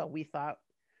could be, well, we thought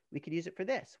we could use it for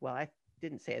this. Well, I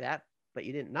didn't say that, but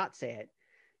you didn't not say it.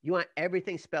 You want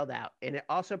everything spelled out. And it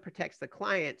also protects the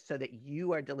client so that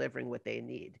you are delivering what they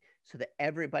need, so that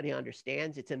everybody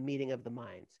understands it's a meeting of the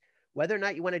minds. Whether or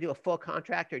not you want to do a full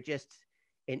contract or just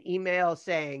an email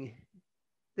saying,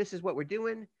 this is what we're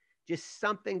doing, just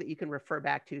something that you can refer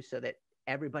back to so that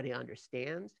everybody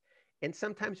understands. And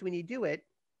sometimes when you do it,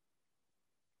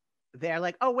 they're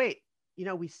like, oh, wait, you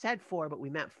know, we said 4, but we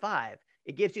meant 5.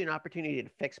 It gives you an opportunity to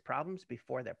fix problems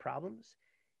before they're problems.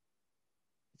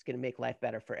 It's going to make life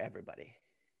better for everybody.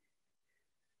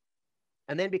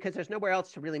 And then because there's nowhere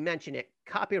else to really mention it,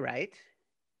 copyright,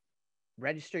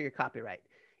 register your copyright.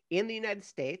 In the United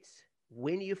States,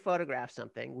 when you photograph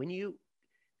something, when you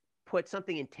put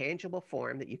something in tangible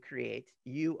form that you create,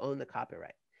 you own the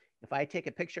copyright. If I take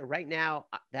a picture right now,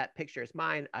 that picture is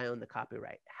mine, I own the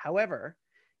copyright. However,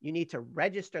 you need to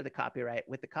register the copyright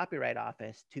with the Copyright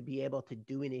Office to be able to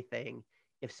do anything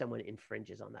if someone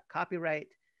infringes on that copyright.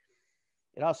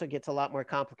 It also gets a lot more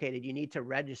complicated. You need to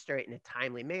register it in a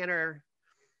timely manner.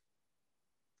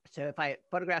 So if I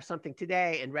photograph something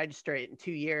today and register it in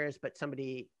 2 years, but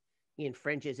somebody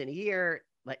infringes in a year,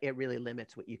 it really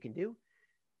limits what you can do.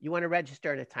 You want to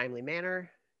register in a timely manner.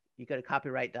 You go to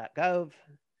copyright.gov.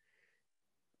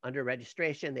 Under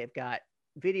registration, they've got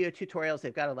video tutorials.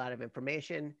 They've got a lot of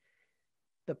information.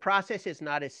 The process is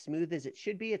not as smooth as it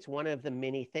should be. It's one of the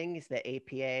many things that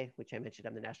APA, which I mentioned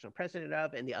I'm the national president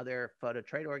of, and the other photo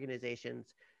trade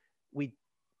organizations, we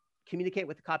communicate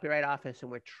with the Copyright Office,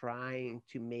 and we're trying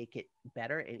to make it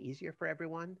better and easier for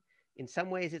everyone. In some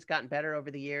ways, it's gotten better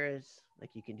over the years. Like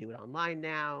you can do it online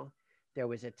now. There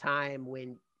was a time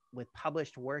when with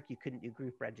published work, you couldn't do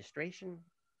group registration.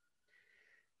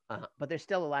 But there's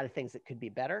still a lot of things that could be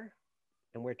better,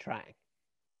 and we're trying.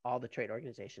 All the trade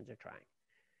organizations are trying.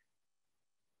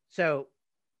 So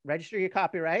register your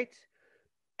copyright.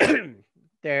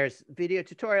 There's video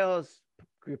tutorials,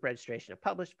 group registration of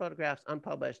published photographs,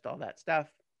 unpublished, all that stuff.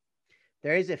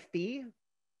 There is a fee.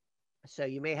 So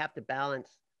you may have to balance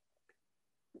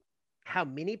how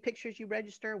many pictures you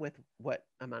register with what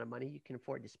amount of money you can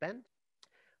afford to spend.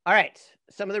 All right,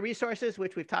 some of the resources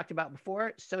which we've talked about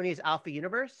before, Sony's Alpha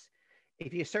Universe.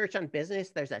 If you search on business,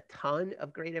 there's a ton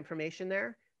of great information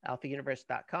there,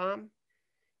 alphauniverse.com.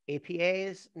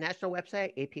 APA's national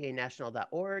website,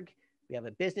 apanational.org. We have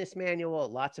a business manual,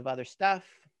 lots of other stuff.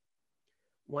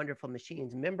 Wonderful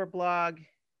Machines member blog.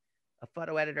 A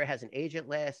photo editor has an agent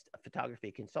list, a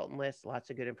photography consultant list,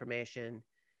 lots of good information.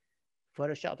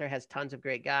 Photo Shelter has tons of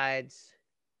great guides.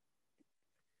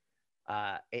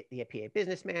 The APA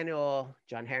Business Manual,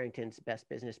 John Harrington's Best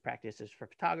Business Practices for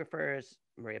Photographers,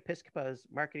 Maria Piscopo's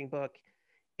marketing book,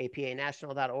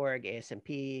 apanational.org,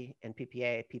 ASMP,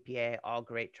 NPPA, PPA, all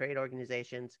great trade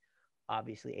organizations.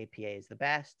 Obviously, APA is the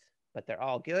best, but they're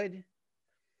all good.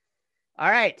 All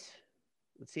right,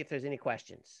 let's see if there's any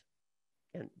questions.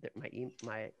 And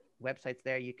my website's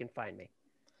there. You can find me.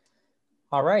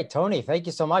 All right, Tony, thank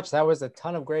you so much. That was a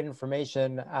ton of great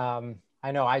information.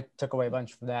 I know I took away a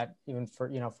bunch from that, even for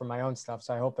my own stuff.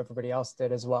 So I hope everybody else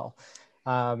did as well.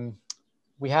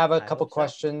 We have a I couple hope so.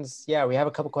 questions. Yeah, we have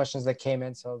a couple questions that came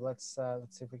in. So let's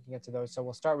see if we can get to those. So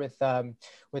we'll start with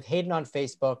Hayden on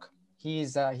Facebook. He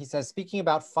says, speaking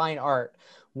about fine art,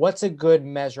 what's a good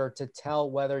measure to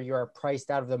tell whether you are priced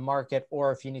out of the market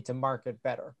or if you need to market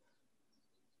better?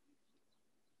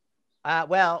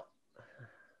 Well,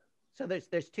 so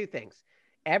there's two things.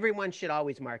 Everyone should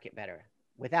always market better,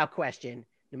 without question.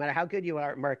 No matter how good you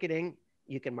are at marketing,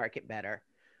 you can market better.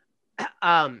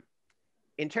 um,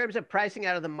 in terms of pricing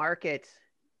out of the market,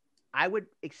 I would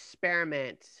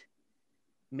experiment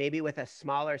maybe with a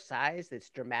smaller size that's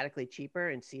dramatically cheaper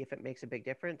and see if it makes a big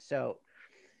difference. So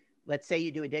let's say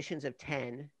you do editions of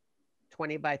 10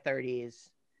 20 by 30s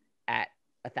at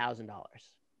 $1,000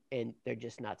 and they're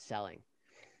just not selling.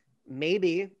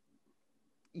 Maybe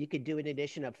you could do an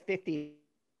edition of $100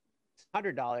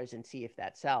 and see if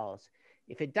that sells.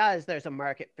 If it does, there's a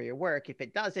market for your work. If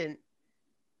it doesn't,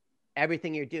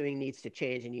 everything you're doing needs to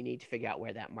change and you need to figure out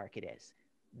where that market is.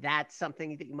 That's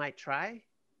something that you might try.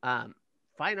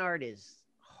 Fine art is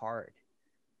hard.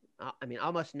 I mean,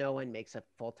 almost no one makes a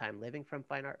full-time living from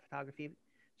fine art photography.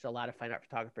 There's a lot of fine art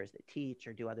photographers that teach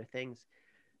or do other things.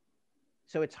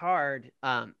 So it's hard.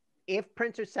 If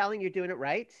prints are selling, you're doing it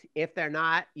right. If they're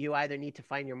not, you either need to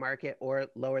find your market or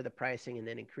lower the pricing and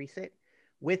then increase it.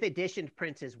 With editioned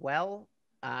prints as well,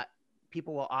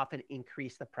 people will often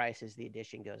increase the price as the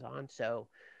edition goes on. So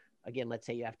again, let's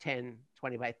say you have 10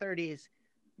 20 by 30s.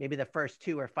 Maybe the first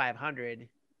two are 500,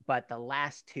 but the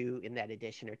last two in that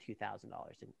edition are $2,000.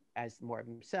 And as more of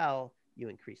them sell, you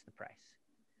increase the price.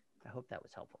 I hope that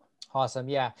was helpful. Awesome.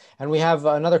 Yeah. And we have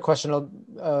another question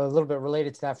a little bit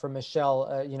related to that from Michelle,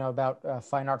 about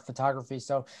fine art photography.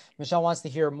 So Michelle wants to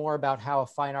hear more about how a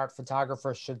fine art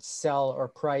photographer should sell or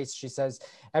price. She says,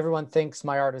 everyone thinks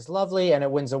my art is lovely and it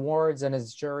wins awards and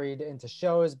is juried into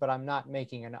shows, but I'm not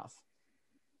making enough.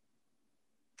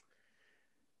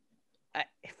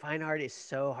 Fine art is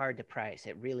so hard to price.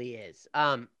 It really is.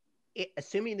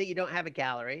 Assuming that you don't have a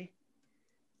gallery,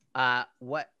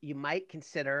 what you might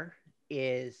consider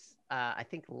is, I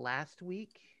think last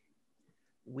week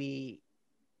we,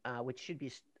 which should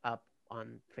be up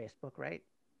on Facebook, right?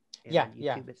 And yeah, on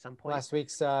YouTube at some point. Last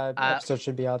week's episode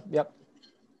should be out. Yep.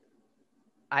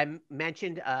 I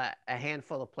mentioned a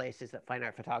handful of places that fine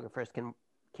art photographers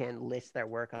can list their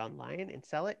work online and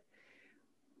sell it.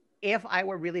 If I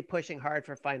were really pushing hard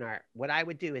for fine art, what I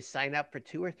would do is sign up for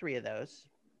 2 or 3 of those,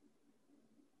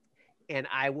 and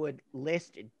I would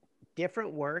list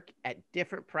different work at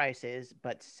different prices,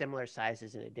 but similar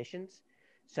sizes and editions.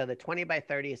 So the 20 by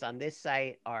 30s on this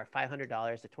site are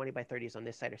 $500. The 20 by 30s on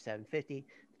this site are $750. The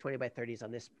 20 by 30s on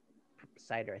this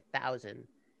site are $1,000.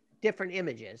 Different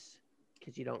images,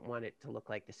 because you don't want it to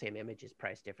look like the same images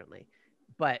priced differently,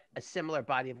 but a similar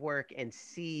body of work, and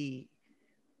see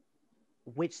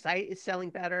which site is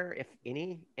selling better, if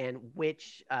any, and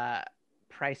which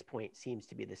price point seems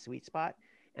to be the sweet spot.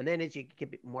 And then as you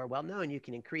get more well-known, you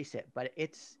can increase it. But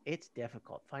it's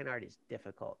difficult. Fine art is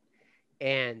difficult.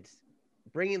 And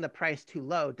bringing the price too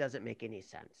low doesn't make any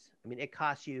sense. I mean, it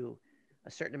costs you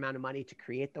a certain amount of money to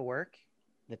create the work,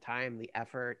 the time, the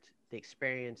effort, the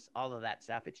experience, all of that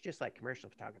stuff. It's just like commercial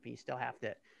photography. You still have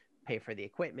to pay for the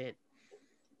equipment.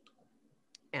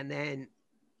 And then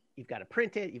you've got to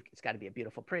print it. It's got to be a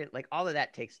beautiful print. Like, all of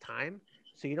that takes time.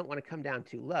 So you don't want to come down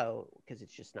too low because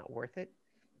it's just not worth it.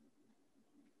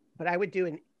 But I would do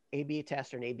an A/B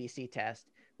test or an ABC test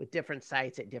with different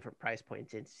sites at different price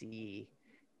points and see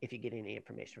if you get any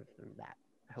information from that.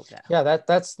 I hope that helps. Yeah,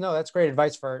 that's great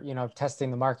advice for, testing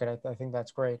the market. I think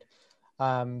that's great.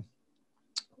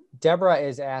 Deborah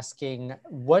is asking,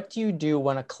 what do you do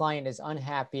when a client is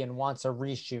unhappy and wants a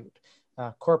reshoot,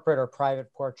 corporate or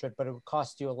private portrait, but it would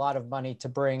cost you a lot of money to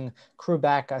bring crew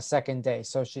back a second day?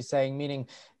 So she's saying, meaning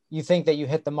you think that you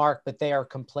hit the mark, but they are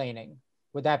complaining.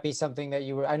 Would that be something that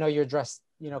I know you address,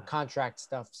 contract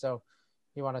stuff. So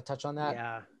you want to touch on that?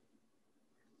 Yeah.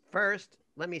 First,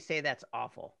 let me say that's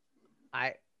awful.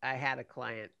 I had a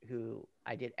client who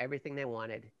I did everything they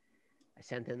wanted. I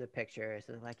sent them the pictures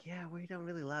and they're like, yeah, we don't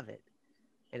really love it.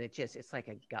 And it's like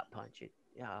a gut punch.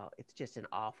 It's just an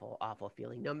awful, awful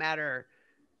feeling. Doesn't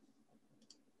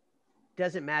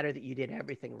matter that you did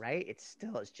everything right. It's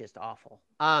just awful.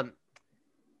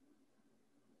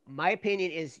 My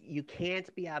opinion is you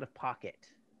can't be out of pocket.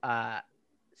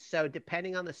 So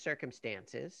depending on the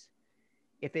circumstances,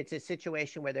 if it's a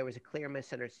situation where there was a clear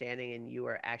misunderstanding and you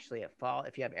are actually at fault,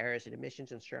 if you have errors in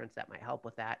emissions insurance, that might help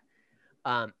with that.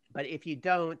 But if you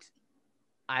don't,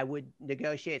 I would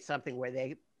negotiate something where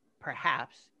they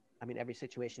perhaps, I mean, every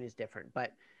situation is different,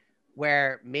 but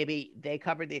where maybe they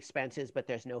covered the expenses, but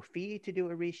there's no fee to do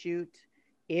a reshoot,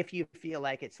 if you feel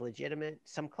like it's legitimate.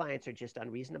 Some clients are just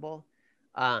unreasonable.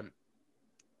 Um,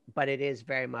 but it is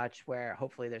very much where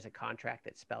hopefully there's a contract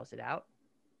that spells it out.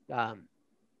 Um,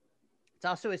 it's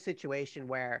also a situation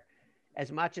where,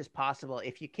 as much as possible,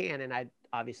 if you can, and I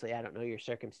don't know your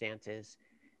circumstances,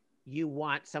 you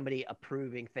want somebody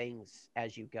approving things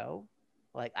as you go.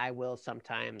 Like I will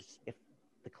sometimes, if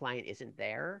the client isn't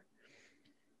there,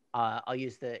 I'll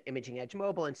use the Imaging Edge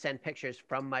mobile and send pictures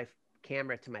from my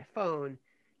camera to my phone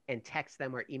and text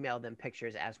them or email them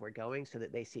pictures as we're going so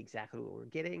that they see exactly what we're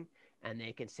getting and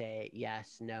they can say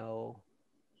yes, no,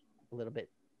 a little bit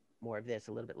more of this,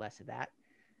 a little bit less of that.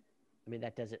 I mean,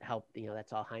 that doesn't help,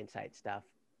 that's all hindsight stuff.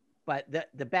 But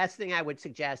the best thing I would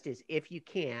suggest is if you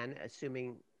can,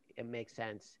 assuming it makes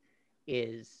sense,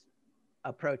 is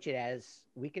approach it as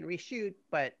we can reshoot,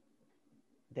 but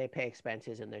they pay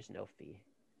expenses and there's no fee.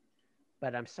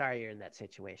 But I'm sorry you're in that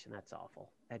situation. That's awful.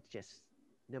 That's just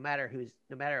no matter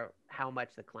how much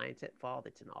the client's at fault,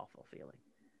 it's an awful feeling.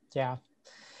 Yeah,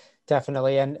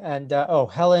 definitely. And oh,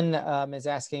 Helen is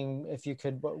asking if you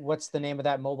could, what's the name of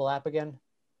that mobile app again?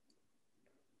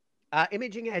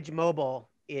 Imaging Edge Mobile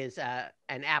is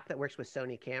an app that works with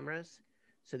Sony cameras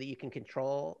so that you can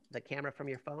control the camera from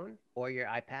your phone or your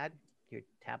iPad, your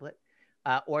tablet,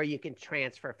 or you can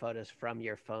transfer photos from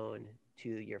your phone to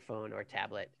your phone or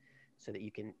tablet so that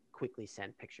you can quickly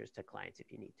send pictures to clients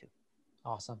if you need to.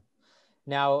 Awesome.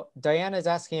 Now, Diana is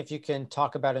asking if you can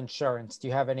talk about insurance. Do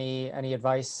you have any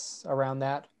advice around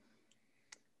that?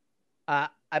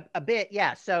 A bit,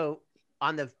 yeah. So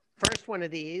on the first one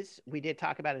of these, we did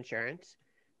talk about insurance.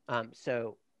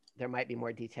 So there might be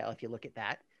more detail if you look at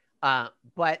that.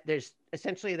 But there's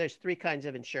three kinds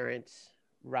of insurance,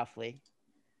 roughly.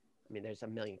 I mean, there's a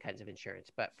million kinds of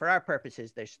insurance, but for our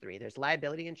purposes, there's three. There's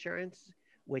liability insurance,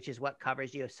 which is what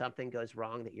covers you if something goes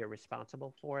wrong that you're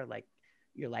responsible for, like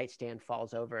your light stand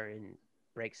falls over and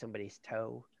breaks somebody's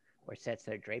toe or sets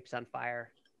their drapes on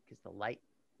fire because the light,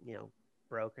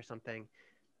 broke or something.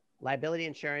 Liability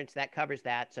insurance, that covers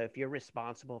that. So if you're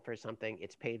responsible for something,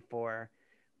 it's paid for,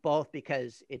 both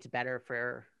because it's better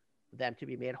for them to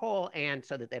be made whole and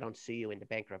so that they don't sue you into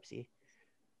bankruptcy.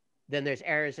 Then there's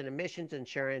errors and omissions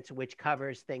insurance, which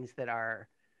covers things that are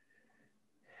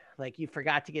like you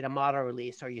forgot to get a model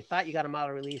release, or you thought you got a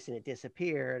model release and it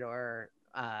disappeared, or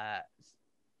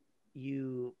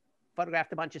you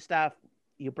photographed a bunch of stuff,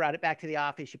 you brought it back to the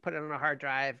office, you put it on a hard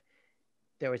drive,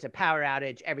 there was a power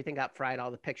outage, everything got fried,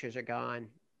 all the pictures are gone.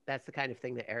 That's the kind of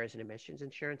thing that errors and omissions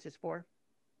insurance is for,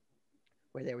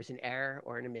 where there was an error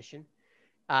or an omission.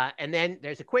 And then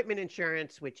there's equipment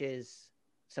insurance, which is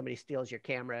somebody steals your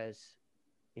cameras,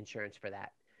 insurance for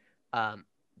that.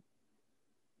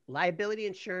 Liability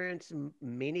insurance,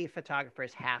 many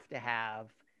photographers have to have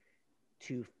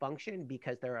to function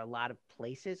because there are a lot of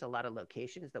places, a lot of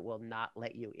locations that will not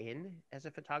let you in as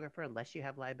a photographer unless you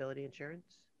have liability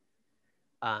insurance.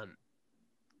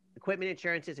 Equipment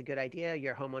insurance is a good idea.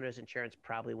 Your homeowner's insurance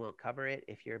probably won't cover it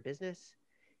if you're a business.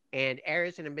 And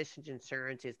errors and omissions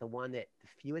insurance is the one that the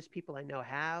fewest people I know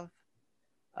have.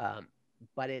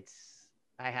 But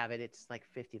I have it. It's like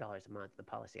 $50 a month, the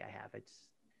policy I have.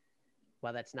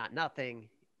 Well, that's not nothing.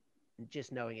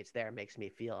 Just knowing it's there makes me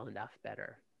feel enough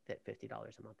better that $50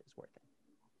 a month is worth it.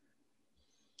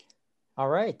 All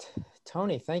right,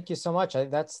 Tony, thank you so much.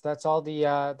 That's all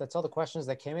the questions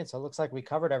that came in. So it looks like we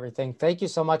covered everything. Thank you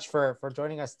so much for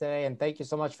joining us today, and thank you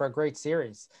so much for a great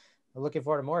series. We're looking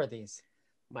forward to more of these.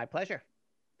 My pleasure.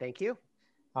 Thank you.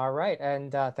 All right,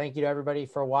 and thank you to everybody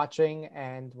for watching,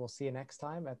 and we'll see you next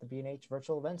time at the B&H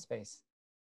Virtual Event Space.